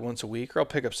do it like once a week, or I'll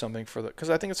pick up something for because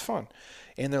I think it's fun.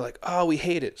 And they're like, oh, we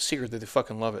hate it. Secretly, they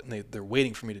fucking love it. And they're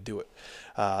waiting for me to do it.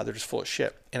 They're just full of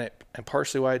shit. And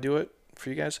partially why I do it for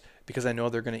you guys, because I know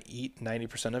they're going to eat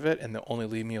 90% of it and they'll only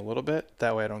leave me a little bit.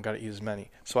 That way I don't got to eat as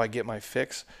many. So I get my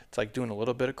fix. It's like doing a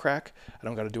little bit of crack. I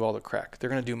don't got to do all the crack.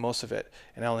 They're going to do most of it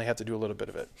and I only have to do a little bit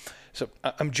of it. So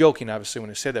I'm joking, obviously,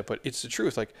 when I say that, but it's the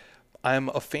truth. Like, I'm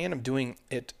a fan of doing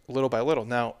it little by little.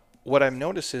 Now, what I've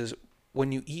noticed is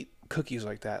when you eat cookies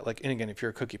like that, like, and again, if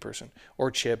you're a cookie person or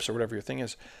chips or whatever your thing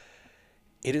is,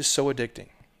 it is so addicting.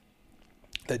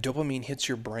 That dopamine hits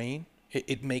your brain.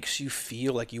 It makes you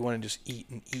feel like you want to just eat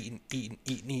and eat and eat and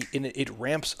eat and eat. And it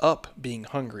ramps up being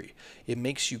hungry. It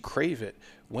makes you crave it.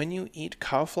 When you eat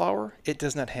cauliflower, it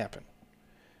does not happen.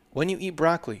 When you eat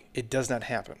broccoli, it does not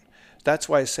happen. That's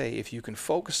why I say if you can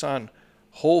focus on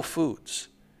whole foods,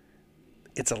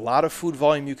 it's a lot of food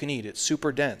volume you can eat. It's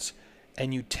super dense.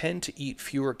 And you tend to eat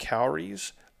fewer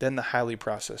calories than the highly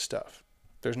processed stuff.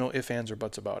 There's no ifs, ands, or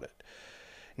buts about it.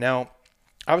 Now,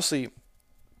 obviously,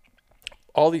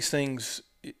 all these things,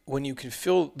 when you can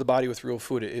fill the body with real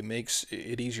food, it makes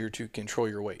it easier to control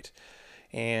your weight.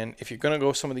 And if you're going to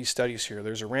go some of these studies here,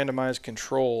 there's a randomized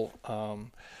control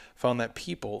found that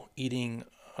people eating,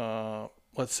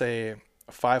 let's say,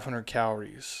 500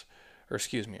 calories, or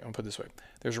excuse me, I'm going to put it this way.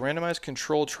 There's a randomized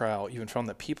control trial even found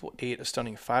that people ate a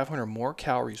stunning 500 more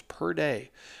calories per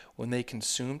day when they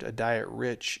consumed a diet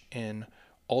rich in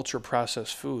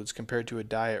ultra-processed foods compared to a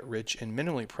diet rich in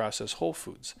minimally processed whole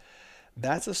foods.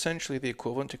 That's essentially the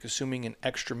equivalent to consuming an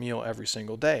extra meal every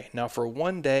single day. Now, for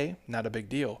one day, not a big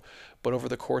deal, but over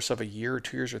the course of a year, or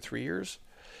 2 years, or 3 years,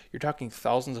 you're talking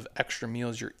thousands of extra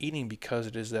meals you're eating because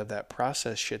it is that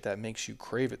processed shit that makes you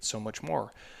crave it so much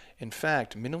more. In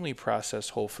fact, minimally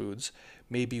processed whole foods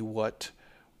may be what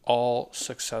all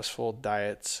successful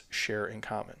diets share in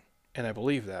common. And I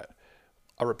believe that.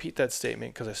 I'll repeat that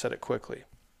statement because I said it quickly.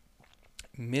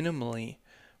 Minimally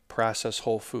processed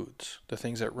whole foods, the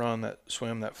things that run, that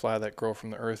swim, that fly, that grow from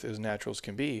the earth as natural as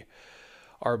can be,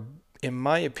 are, in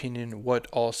my opinion, what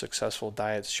all successful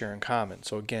diets share in common.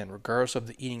 So again, regardless of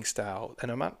the eating style,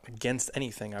 and I'm not against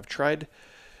anything. I've tried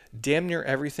damn near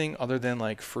everything other than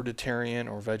like fruitarian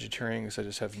or vegetarian because I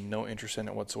just have no interest in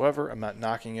it whatsoever. I'm not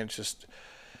knocking it. It's just,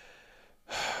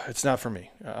 it's not for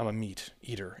me. I'm a meat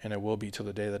eater and I will be till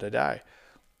the day that I die.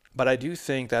 But I do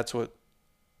think that's what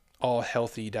all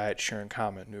healthy diets share in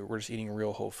common. We're just eating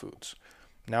real whole foods.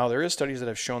 Now, there is studies that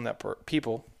have shown that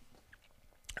people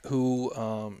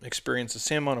who experience the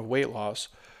same amount of weight loss,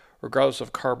 regardless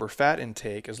of carb or fat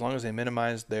intake, as long as they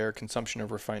minimize their consumption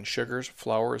of refined sugars,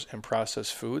 flours, and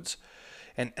processed foods,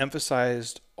 and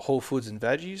emphasized whole foods and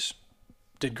veggies,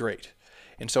 did great.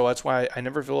 And so that's why I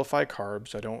never vilify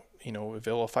carbs. I don't,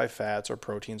 vilify fats or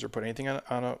proteins or put anything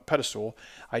on a pedestal.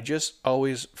 I just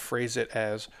always phrase it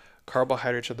as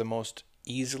carbohydrates are the most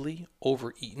easily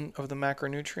overeaten of the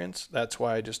macronutrients. That's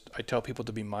why I tell people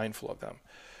to be mindful of them.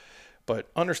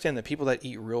 But understand that people that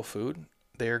eat real food,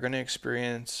 they are going to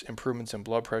experience improvements in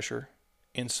blood pressure,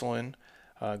 insulin,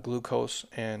 glucose,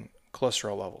 and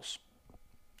cholesterol levels.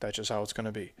 That's just how it's going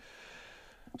to be.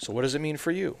 So what does it mean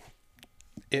for you?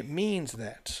 It means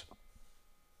that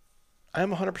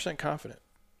I'm 100% confident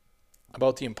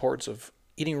about the importance of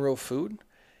eating real food.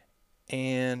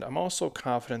 And I'm also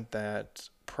confident that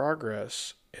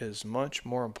progress is much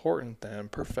more important than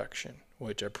perfection,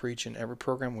 which I preach in every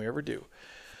program we ever do.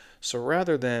 So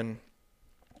rather than,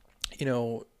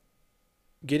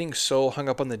 getting so hung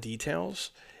up on the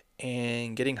details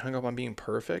and getting hung up on being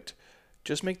perfect,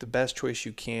 just make the best choice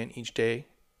you can each day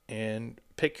and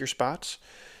pick your spots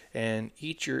and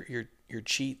eat your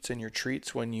cheats and your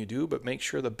treats when you do, but make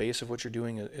sure the base of what you're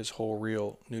doing is whole,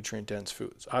 real, nutrient-dense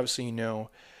foods. Obviously,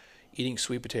 eating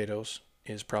sweet potatoes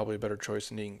is probably a better choice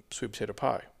than eating sweet potato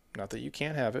pie. Not that you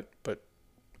can't have it, but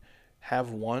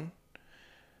have one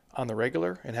on the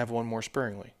regular and have one more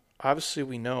sparingly. Obviously,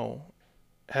 we know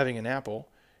having an apple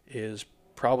is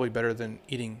probably better than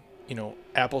eating,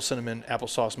 apple cinnamon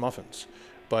applesauce muffins,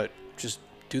 but just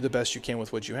do the best you can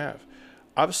with what you have.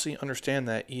 Obviously, understand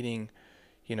that eating,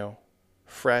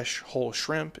 fresh whole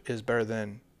shrimp is better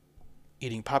than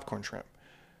eating popcorn shrimp.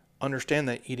 Understand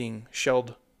that eating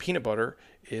shelled peanut butter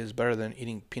is better than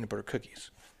eating peanut butter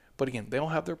cookies. But again, they all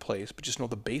have their place, but just know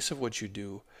the base of what you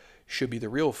do should be the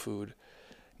real food,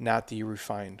 not the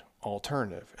refined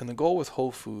alternative. And the goal with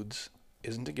whole foods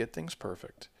isn't to get things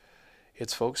perfect.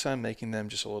 It's focused on making them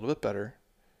just a little bit better,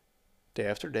 day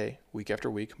after day, week after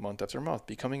week, month after month,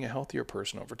 becoming a healthier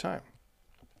person over time.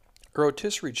 A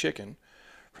rotisserie chicken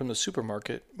from the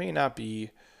supermarket may not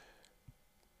be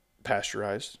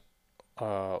pasteurized,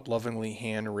 lovingly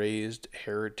hand-raised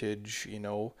heritage, in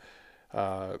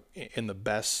the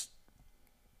best,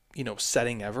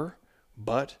 setting ever,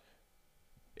 but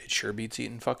it sure beats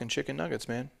eating fucking chicken nuggets,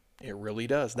 man. It really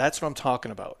does. That's what I'm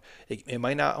talking about. It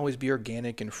might not always be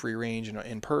organic and free range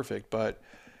and perfect, but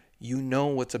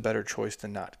what's a better choice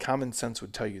than not. Common sense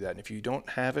would tell you that. And if you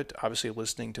don't have it, obviously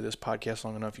listening to this podcast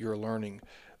long enough, you're learning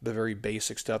the very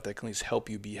basic stuff that can at least help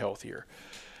you be healthier.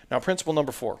 Now, principle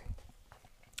number 4.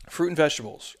 Fruit and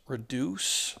vegetables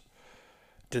reduce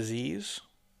disease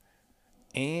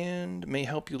and may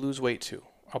help you lose weight too.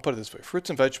 I'll put it this way.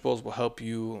 Fruits and vegetables will help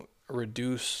you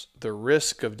reduce the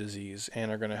risk of disease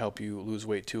and are going to help you lose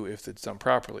weight too if it's done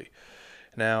properly.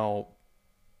 Now,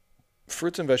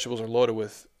 fruits and vegetables are loaded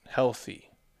with healthy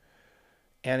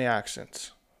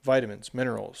antioxidants, vitamins,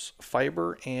 minerals,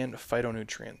 fiber, and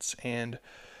phytonutrients. And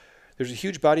there's a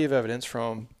huge body of evidence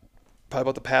from probably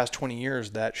about the past 20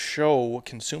 years that show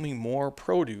consuming more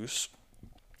produce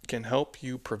can help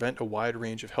you prevent a wide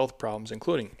range of health problems,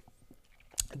 including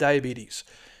diabetes,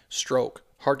 stroke,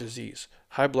 heart disease,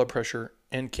 high blood pressure,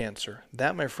 and cancer.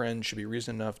 That, my friend, should be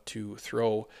reason enough to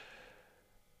throw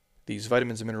these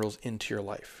vitamins and minerals into your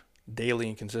life daily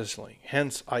and consistently.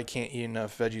 Hence, I can't eat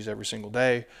enough veggies every single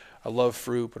day. I love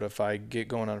fruit, but if I get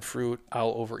going on fruit,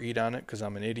 I'll overeat on it because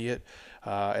I'm an idiot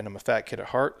and I'm a fat kid at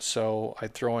heart. So I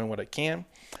throw in what I can,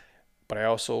 but I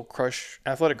also crush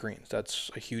athletic greens. That's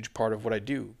a huge part of what I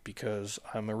do because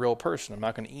I'm a real person. I'm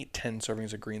not going to eat 10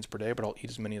 servings of greens per day, but I'll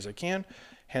eat as many as I can.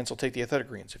 Hence, I'll take the athletic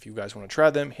greens. If you guys want to try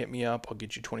them, hit me up. I'll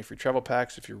get you 20 free travel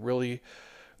packs. If you're really,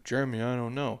 Jeremy, I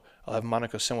don't know, I'll have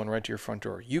Monica send one right to your front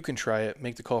door. You can try it,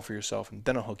 make the call for yourself, and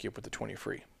then I'll hook you up with the 20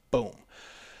 free. Boom.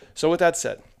 So with that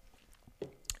said,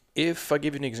 if I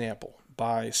give you an example,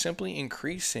 by simply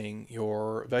increasing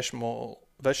your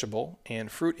vegetable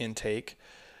and fruit intake,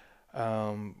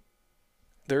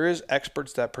 there is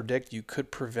experts that predict you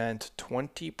could prevent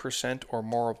 20% or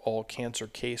more of all cancer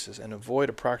cases and avoid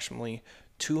approximately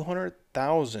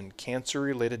 200,000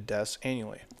 cancer-related deaths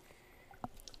annually.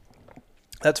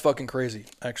 That's fucking crazy.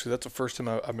 Actually, that's the first time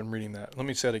I've been reading that. Let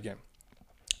me say it again.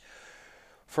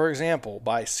 For example,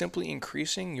 by simply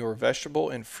increasing your vegetable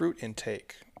and fruit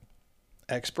intake,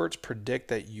 experts predict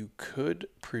that you could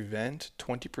prevent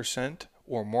 20%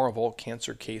 or more of all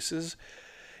cancer cases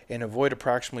and avoid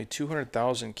approximately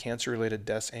 200,000 cancer-related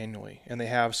deaths annually. And they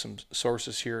have some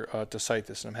sources here to cite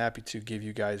this, and I'm happy to give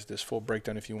you guys this full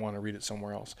breakdown if you want to read it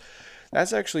somewhere else.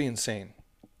 That's actually insane.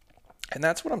 And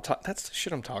that's what that's the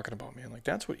shit I'm talking about, man. Like,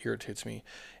 that's what irritates me,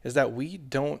 is that we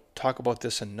don't talk about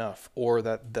this enough, or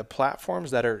that the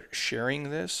platforms that are sharing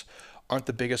this aren't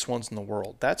the biggest ones in the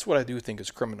world. That's what I do think is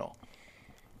criminal.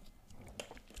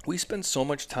 We spend so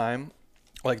much time,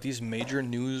 like these major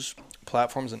news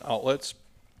platforms and outlets,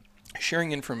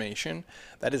 sharing information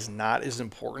that is not as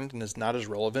important and is not as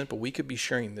relevant, but we could be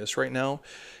sharing this right now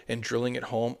and drilling it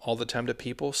home all the time to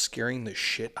people, scaring the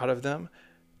shit out of them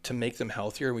to make them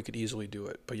healthier. We could easily do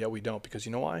it, but yet we don't, because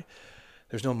you know why?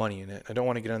 There's no money in it. I don't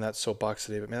want to get on that soapbox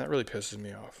today, but man, that really pisses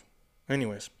me off.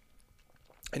 Anyways,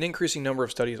 an increasing number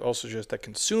of studies also suggest that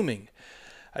consuming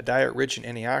a diet rich in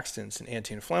antioxidants and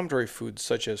anti-inflammatory foods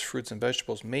such as fruits and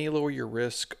vegetables may lower your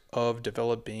risk of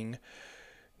developing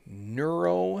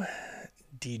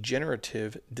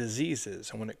neurodegenerative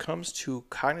diseases. And when it comes to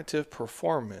cognitive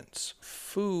performance,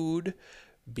 food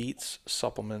beats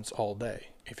supplements all day.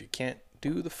 If you can't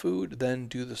do the food, then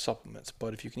do the supplements.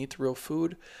 But if you can eat the real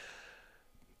food,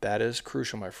 that is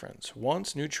crucial, my friends.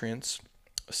 Once nutrients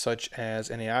such as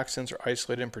antioxidants are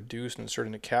isolated and produced and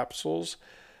inserted into capsules,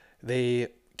 they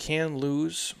can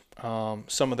lose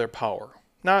some of their power.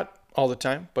 Not all the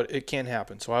time, but it can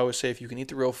happen. So I always say if you can eat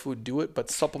the real food, do it, but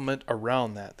supplement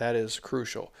around that. That is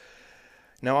crucial.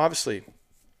 Now, obviously,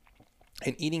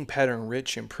 an eating pattern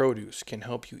rich in produce can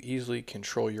help you easily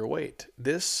control your weight.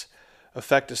 This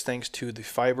effect is thanks to the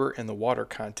fiber and the water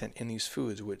content in these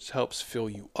foods, which helps fill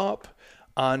you up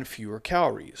on fewer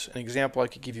calories. An example I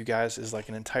could give you guys is like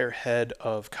an entire head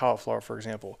of cauliflower, for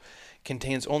example,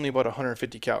 contains only about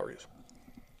 150 calories.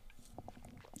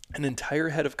 An entire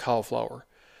head of cauliflower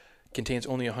contains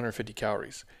only 150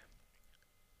 calories.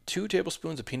 2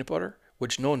 tablespoons of peanut butter,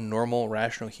 which no normal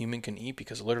rational human can eat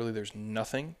because literally there's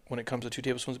nothing when it comes to 2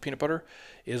 tablespoons of peanut butter,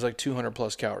 is like 200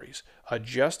 plus calories. A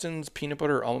Justin's peanut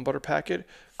butter or almond butter packet,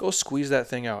 go squeeze that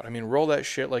thing out. I mean, roll that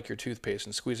shit like your toothpaste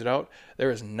and squeeze it out.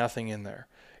 There is nothing in there.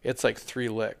 It's like 3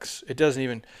 licks. That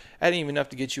ain't even enough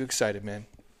to get you excited, man.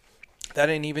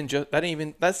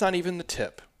 That's not even the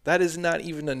tip. That is not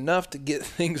even enough to get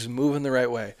things moving the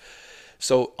right way.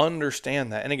 So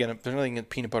understand that. And again, there's nothing in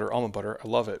peanut butter, almond butter. I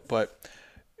love it. But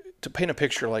to paint a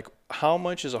picture, like how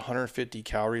much is 150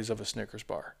 calories of a Snickers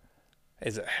bar?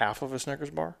 Is it half of a Snickers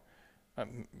bar?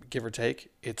 Give or take.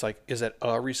 It's like, is that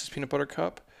a Reese's peanut butter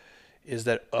cup? Is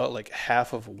that like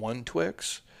half of one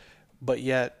Twix? But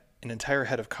yet an entire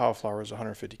head of cauliflower is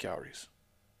 150 calories.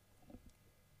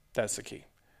 That's the key.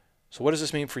 So what does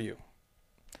this mean for you?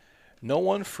 No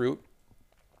one fruit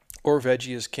or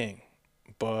veggie is king.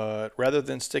 But rather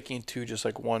than sticking to just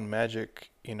like one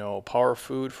magic, power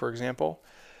food, for example,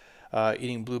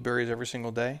 eating blueberries every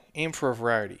single day, aim for a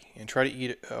variety and try to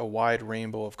eat a wide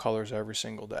rainbow of colors every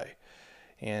single day.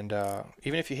 And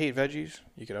even if you hate veggies,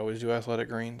 you could always do athletic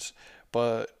greens.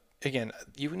 But again,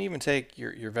 you can even take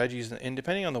your veggies, and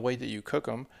depending on the way that you cook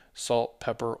them, salt,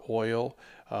 pepper, oil,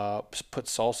 Put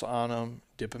salsa on them,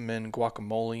 dip them in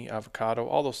guacamole, avocado,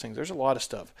 all those things. There's a lot of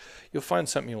stuff. You'll find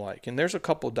something you like. And there's a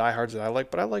couple of diehards that I like,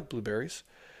 but I like blueberries.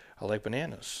 I like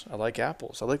bananas. I like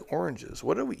apples. I like oranges.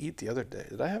 What did we eat the other day?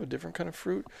 Did I have a different kind of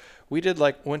fruit? We did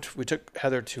we took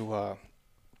Heather to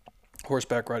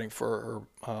horseback riding for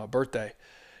her birthday,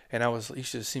 and you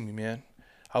should have seen me, man.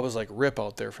 I was like Rip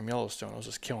out there from Yellowstone. I was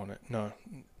just killing it. No,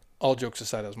 all jokes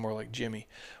aside, I was more like Jimmy.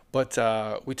 But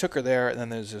we took her there, and then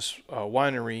there's this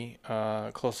winery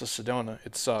close to Sedona.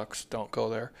 It sucks. Don't go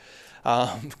there.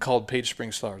 Called Page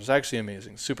Springs Flowers. It's actually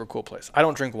amazing. Super cool place. I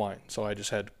don't drink wine, so I just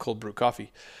had cold brew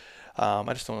coffee.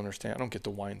 I just don't understand. I don't get the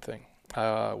wine thing.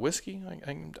 Whiskey,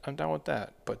 I'm down with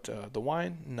that. But the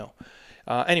wine, no.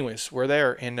 Anyways, we're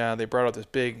there, and they brought out this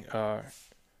big, how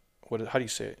do you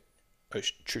say it? A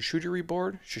charcuterie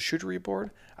board? Charcuterie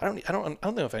board? I don't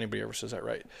know if anybody ever says that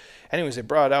right. Anyways, they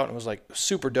brought it out, and it was like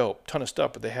super dope. Ton of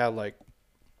stuff, but they had like,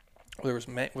 was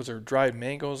there dried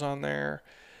mangoes on there?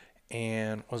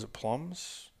 And was it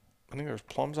plums? I think there was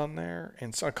plums on there,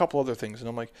 and a couple other things. And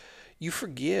I'm like, you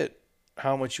forget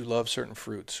how much you love certain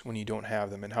fruits when you don't have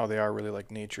them, and how they are really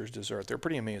like nature's dessert. They're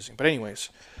pretty amazing. But anyways,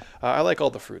 I like all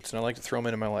the fruits, and I like to throw them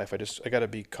into my life. I got to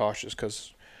be cautious,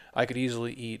 because I could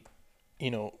easily eat,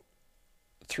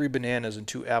 3 bananas and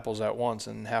 2 apples at once,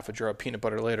 and half a jar of peanut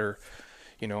butter later.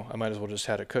 I might as well just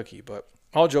had a cookie. But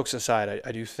all jokes aside,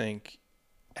 I do think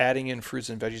adding in fruits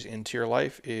and veggies into your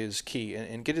life is key,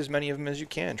 and get as many of them as you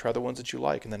can. Try the ones that you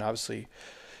like, and then obviously,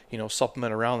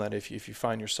 supplement around that if you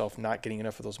find yourself not getting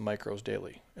enough of those micros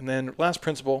daily. And then last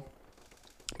principle,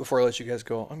 before I let you guys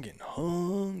go, I'm getting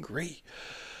hungry.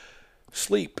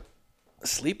 Sleep.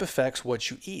 Sleep affects what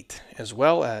you eat as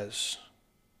well as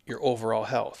your overall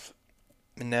health.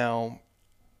 And now,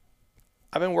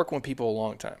 I've been working with people a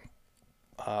long time.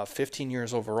 15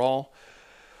 years overall,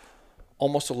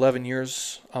 almost 11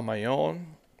 years on my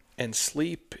own, and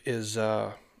sleep is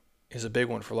a big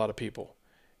one for a lot of people.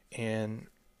 And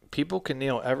people can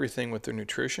nail everything with their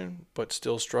nutrition, but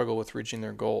still struggle with reaching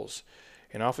their goals.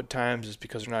 And oftentimes it's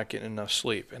because they're not getting enough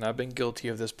sleep. And I've been guilty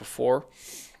of this before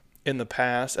in the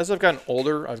past. As I've gotten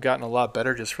older, I've gotten a lot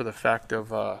better, just for the fact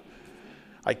of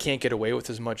I can't get away with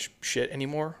as much shit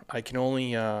anymore. I can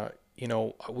only,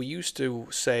 we used to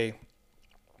say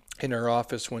in our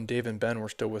office when Dave and Ben were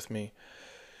still with me,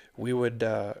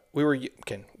 we're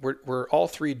all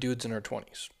 3 dudes in our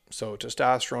 20s. So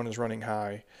testosterone is running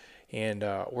high, and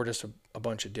we're just a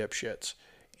bunch of dipshits.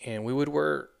 And we would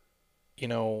wear,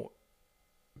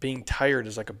 being tired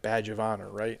is like a badge of honor,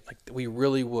 right? Like we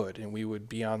really would. And we would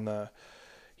be on the,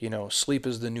 sleep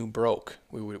is the new broke.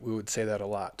 We would say that a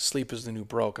lot. Sleep is the new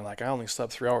broke. And like, I only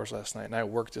slept 3 hours last night, and I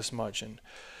worked this much. And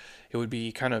it would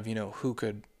be kind of, who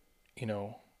could,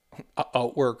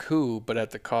 outwork who, but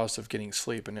at the cost of getting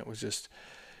sleep. And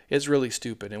it's really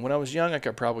stupid. And when I was young, I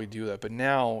could probably do that. But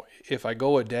now, if I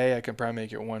go a day, I can probably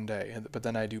make it one day. But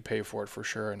then I do pay for it for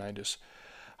sure. And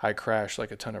I crash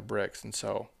like a ton of bricks. And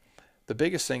so the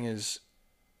biggest thing is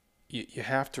you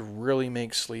have to really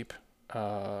make sleep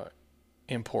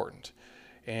important.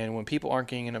 And when people aren't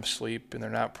getting enough sleep and they're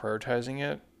not prioritizing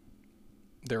it,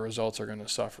 their results are going to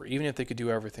suffer, even if they could do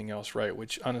everything else right,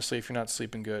 which honestly, if you're not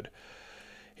sleeping good,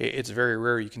 it's very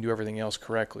rare you can do everything else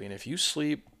correctly. And if you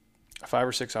sleep 5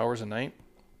 or 6 hours a night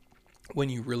when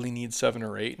you really need 7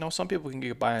 or 8, now some people can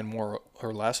get by on more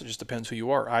or less. It just depends who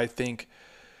you are. I think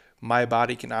my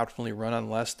body can optimally run on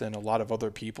less than a lot of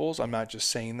other people's. I'm not just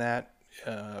saying that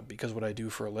because what I do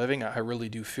for a living. I really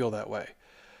do feel that way.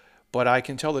 But I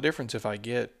can tell the difference if I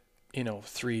get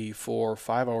 3, 4,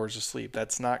 5 hours of sleep.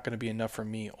 That's not going to be enough for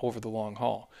me over the long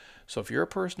haul. So if you're a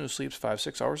person who sleeps 5,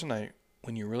 6 hours a night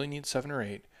when you really need 7 or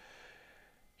 8,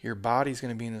 your body's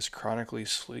going to be in this chronically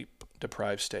sleep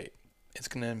deprived state. It's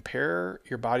going to impair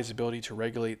your body's ability to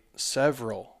regulate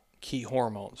several key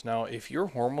hormones. Now, if your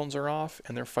hormones are off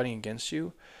and they're fighting against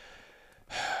you,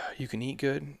 you can eat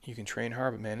good, you can train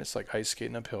hard, but man, it's like ice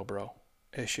skating uphill, bro.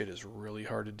 This shit is really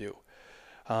hard to do.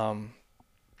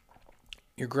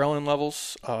 Your ghrelin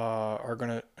levels are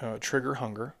going to trigger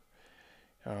hunger.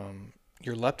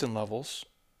 Your leptin levels,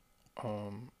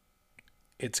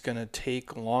 it's going to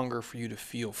take longer for you to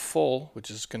feel full, which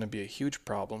is going to be a huge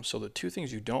problem. So the 2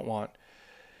 things you don't want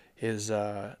is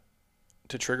to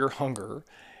trigger hunger,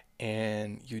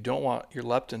 and you don't want your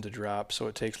leptin to drop, so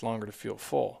it takes longer to feel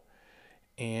full.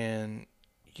 And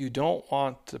you don't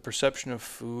want the perception of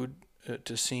food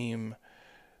to seem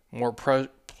more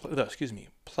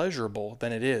pleasurable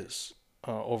than it is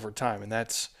over time, and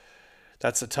that's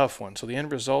a tough one. So the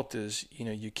end result is,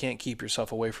 you can't keep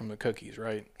yourself away from the cookies,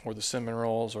 right, or the cinnamon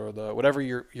rolls, or the whatever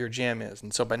your jam is.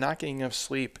 And so by not getting enough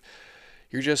sleep,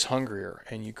 you're just hungrier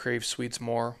and you crave sweets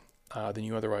more than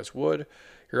you otherwise would.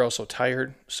 You're also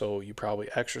tired, so you probably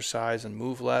exercise and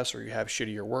move less, or you have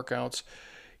shittier workouts.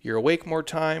 You're awake more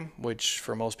time, which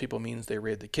for most people means they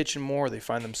raid the kitchen more. They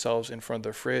find themselves in front of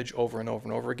their fridge over and over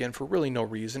and over again for really no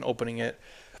reason, opening it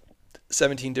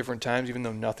 17 different times, even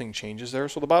though nothing changes there.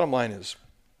 So the bottom line is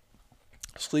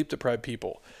sleep deprived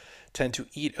people tend to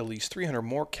eat at least 300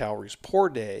 more calories per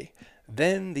day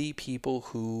than the people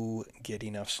who get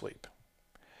enough sleep.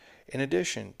 In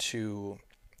addition to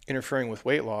interfering with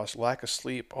weight loss, lack of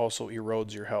sleep also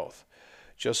erodes your health.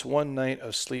 Just one night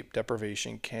of sleep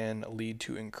deprivation can lead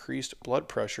to increased blood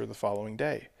pressure the following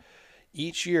day.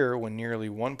 Each year, when nearly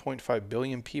 1.5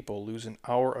 billion people lose an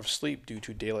hour of sleep due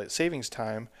to daylight savings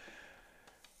time,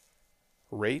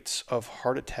 rates of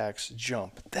heart attacks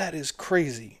jump. That is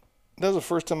crazy. That's the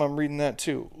first time I'm reading that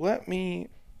too. Let me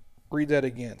read that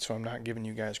again so I'm not giving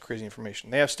you guys crazy information.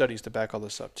 They have studies to back all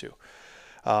this up too,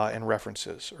 and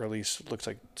references, or at least looks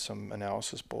like some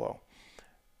analysis below.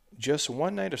 Just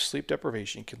one night of sleep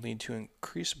deprivation can lead to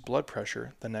increased blood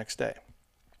pressure the next day.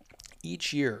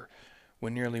 Each year,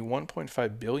 when nearly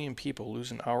 1.5 billion people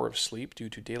lose an hour of sleep due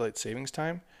to daylight savings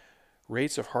time,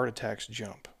 rates of heart attacks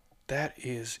jump. That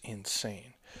is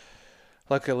insane.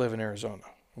 Luckily, I live in Arizona.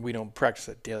 We don't practice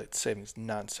that daylight savings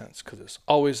nonsense because it's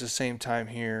always the same time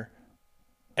here,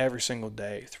 every single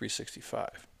day,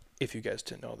 365. If you guys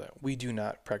didn't know that, we do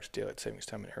not practice daylight savings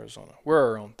time in Arizona. We're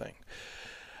our own thing.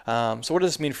 So what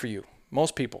does this mean for you?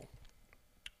 Most people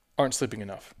aren't sleeping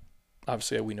enough.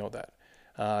 Obviously, we know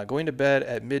that. Going to bed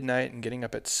at midnight and getting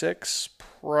up at 6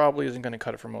 probably isn't going to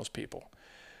cut it for most people.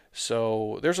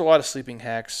 So there's a lot of sleeping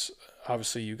hacks,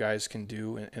 obviously, you guys can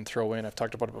do and throw in. I've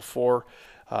talked about it before.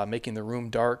 Making the room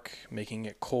dark, making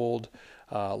it cold,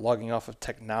 logging off of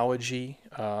technology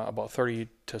about 30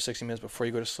 to 60 minutes before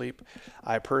you go to sleep.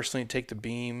 I personally take the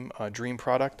Beam Dream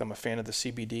product. I'm a fan of the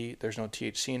CBD. There's no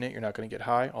THC in it. You're not going to get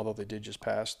high, although they did just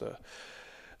pass the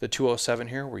 207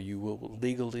 here, where you will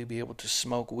legally be able to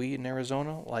smoke weed in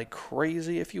Arizona like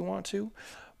crazy if you want to.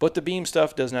 But the Beam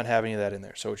stuff does not have any of that in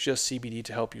there. So it's just CBD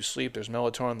to help you sleep. There's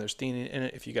melatonin, there's theanine in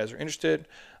it. If you guys are interested,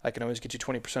 I can always get you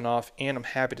 20% off. And I'm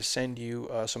happy to send you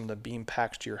some of the Beam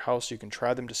packs to your house so you can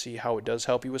try them to see how it does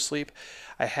help you with sleep.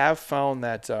 I have found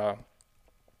that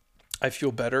I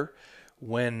feel better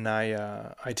when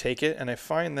I take it. And I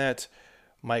find that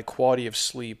my quality of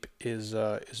sleep is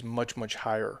much, much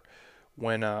higher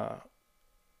when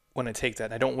I take that.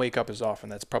 And I don't wake up as often.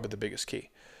 That's probably the biggest key.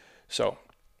 So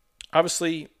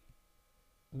obviously,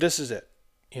 this is it.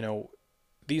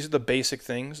 These are the basic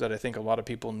things that I think a lot of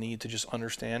people need to just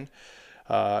understand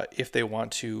if they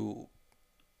want to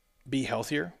be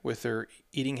healthier with their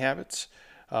eating habits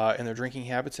and their drinking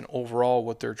habits, and overall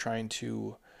what they're trying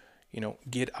to,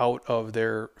 get out of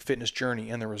their fitness journey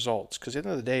and the results. Because at the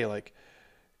end of the day,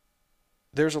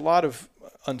 there's a lot of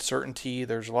uncertainty.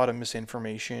 There's a lot of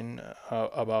misinformation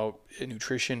about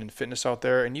nutrition and fitness out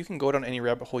there, and you can go down any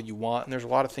rabbit hole you want. And there's a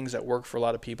lot of things that work for a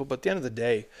lot of people, but at the end of the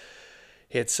day,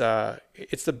 it's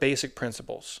the basic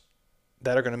principles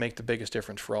that are going to make the biggest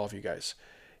difference for all of you guys.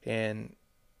 And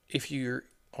if you're,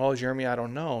 well, Jeremy, I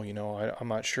don't know. I'm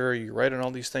not sure. You're right on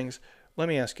all these things. Let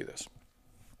me ask you this: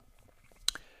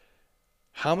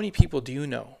 how many people do you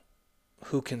know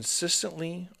who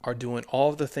consistently are doing all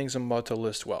of the things I'm about to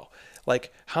list well?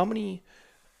 Like, how many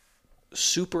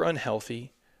super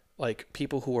unhealthy,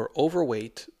 people who are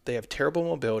overweight, they have terrible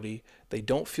mobility, they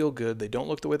don't feel good, they don't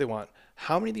look the way they want.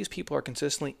 How many of these people are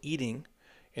consistently eating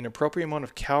an appropriate amount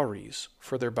of calories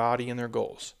for their body and their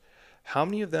goals? How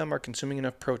many of them are consuming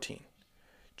enough protein,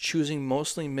 choosing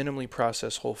mostly minimally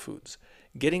processed whole foods,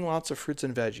 getting lots of fruits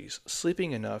and veggies,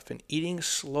 sleeping enough, and eating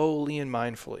slowly and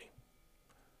mindfully?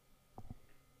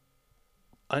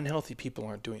 Unhealthy people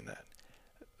aren't doing that.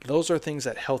 Those are things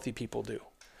that healthy people do.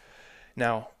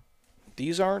 Now,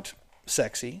 these aren't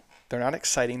sexy, they're not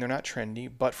exciting, they're not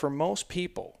trendy, but for most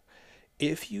people,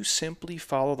 if you simply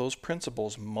follow those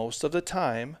principles most of the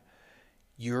time,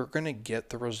 you're going to get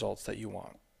the results that you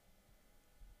want.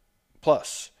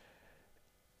 Plus,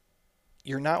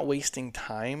 you're not wasting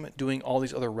time doing all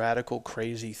these other radical,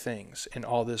 crazy things and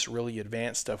all this really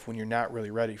advanced stuff when you're not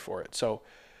really ready for it. So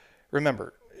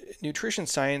remember, nutrition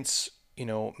science,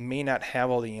 may not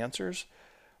have all the answers,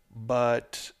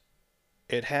 but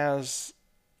it has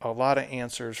a lot of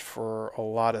answers for a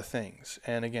lot of things.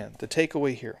 And again, the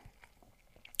takeaway here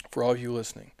for all of you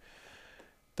listening,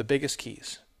 the biggest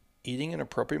keys: eating an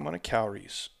appropriate amount of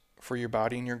calories for your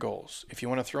body and your goals. If you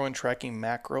want to throw in tracking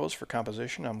macros for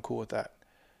composition, I'm cool with that.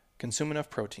 Consume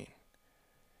enough protein.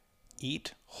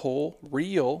 Eat whole,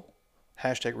 real,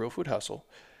 #RealFoodHustle,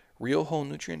 real whole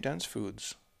nutrient dense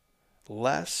foods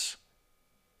less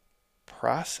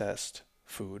processed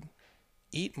food,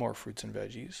 eat more fruits and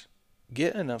veggies,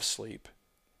 get enough sleep,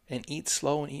 and eat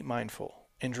slow and eat mindful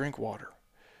and drink water.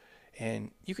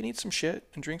 And you can eat some shit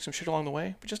and drink some shit along the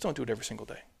way, but just don't do it every single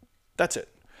day. That's it.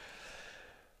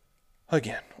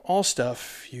 Again, all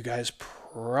stuff you guys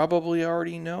probably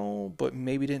already know, but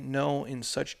maybe didn't know in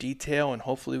such detail, and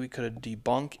hopefully we could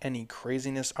debunk any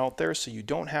craziness out there so you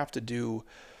don't have to do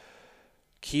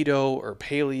keto or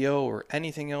paleo or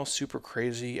anything else super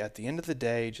crazy. At the end of the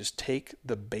day, just take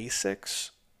the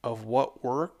basics of what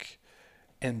work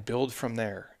and build from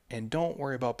there. And don't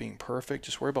worry about being perfect.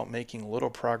 Just worry about making little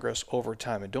progress over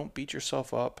time. And don't beat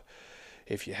yourself up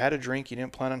if you had a drink you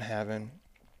didn't plan on having,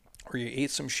 or you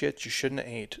ate some shit you shouldn't have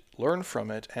ate. Learn from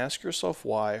it. Ask yourself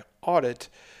why. Audit.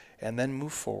 And then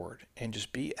move forward. And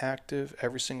just be active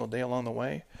every single day along the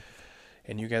way.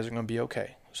 And you guys are going to be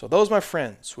okay. So those, my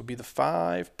friends, would be the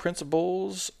 5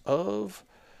 principles of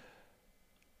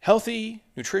healthy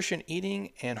nutrition,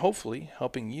 eating, and hopefully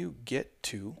helping you get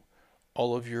to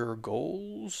all of your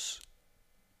goals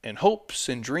and hopes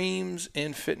and dreams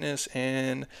in fitness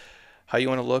and how you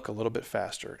want to look a little bit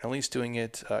faster. At least doing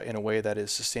it in a way that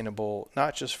is sustainable,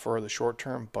 not just for the short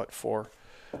term, but for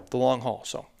the long haul.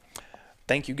 So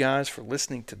thank you guys for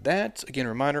listening to that. Again,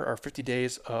 reminder, our 50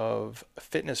 days of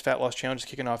fitness fat loss challenge is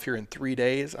kicking off here in 3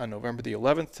 days on November the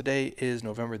 11th. Today is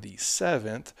November the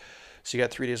 7th. So you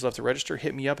got 3 days left to register.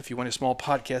 Hit me up if you want a small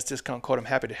podcast discount code. I'm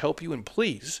happy to help you. And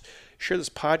please share this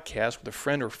podcast with a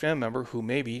friend or family member who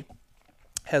maybe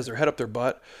has their head up their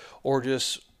butt, or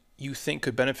just you think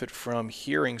could benefit from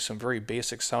hearing some very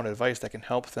basic sound advice that can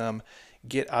help them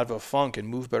get out of a funk and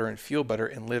move better and feel better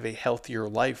and live a healthier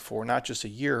life for not just a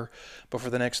year, but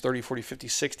for the next 30, 40, 50,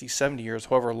 60, 70 years,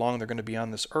 however long they're going to be on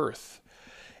this earth,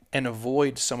 and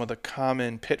avoid some of the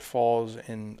common pitfalls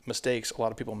and mistakes a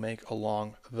lot of people make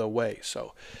along the way.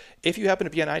 So if you happen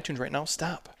to be on iTunes right now,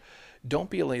 stop. Don't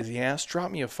be a lazy ass.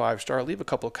 Drop me a 5-star. Leave a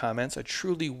couple of comments. I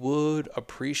truly would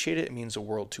appreciate it. It means the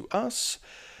world to us.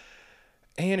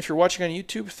 And if you're watching on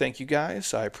YouTube, thank you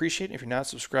guys. I appreciate it. If you're not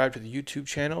subscribed to the YouTube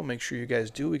channel, make sure you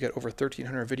guys do. We got over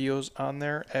 1,300 videos on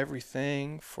there.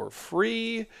 Everything for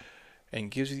free,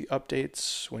 and gives you the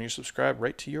updates when you're subscribed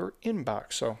right to your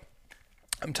inbox. So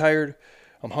I'm tired,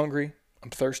 I'm hungry, I'm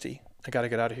thirsty. I got to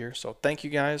get out of here. So thank you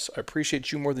guys. I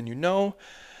appreciate you more than you know.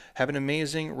 Have an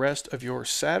amazing rest of your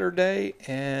Saturday.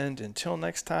 And until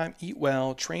next time, eat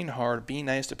well, train hard, be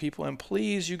nice to people. And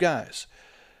please, you guys,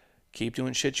 keep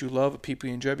doing shit you love with people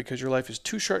you enjoy, because your life is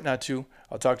too short not to.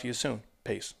 I'll talk to you soon.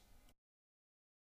 Peace.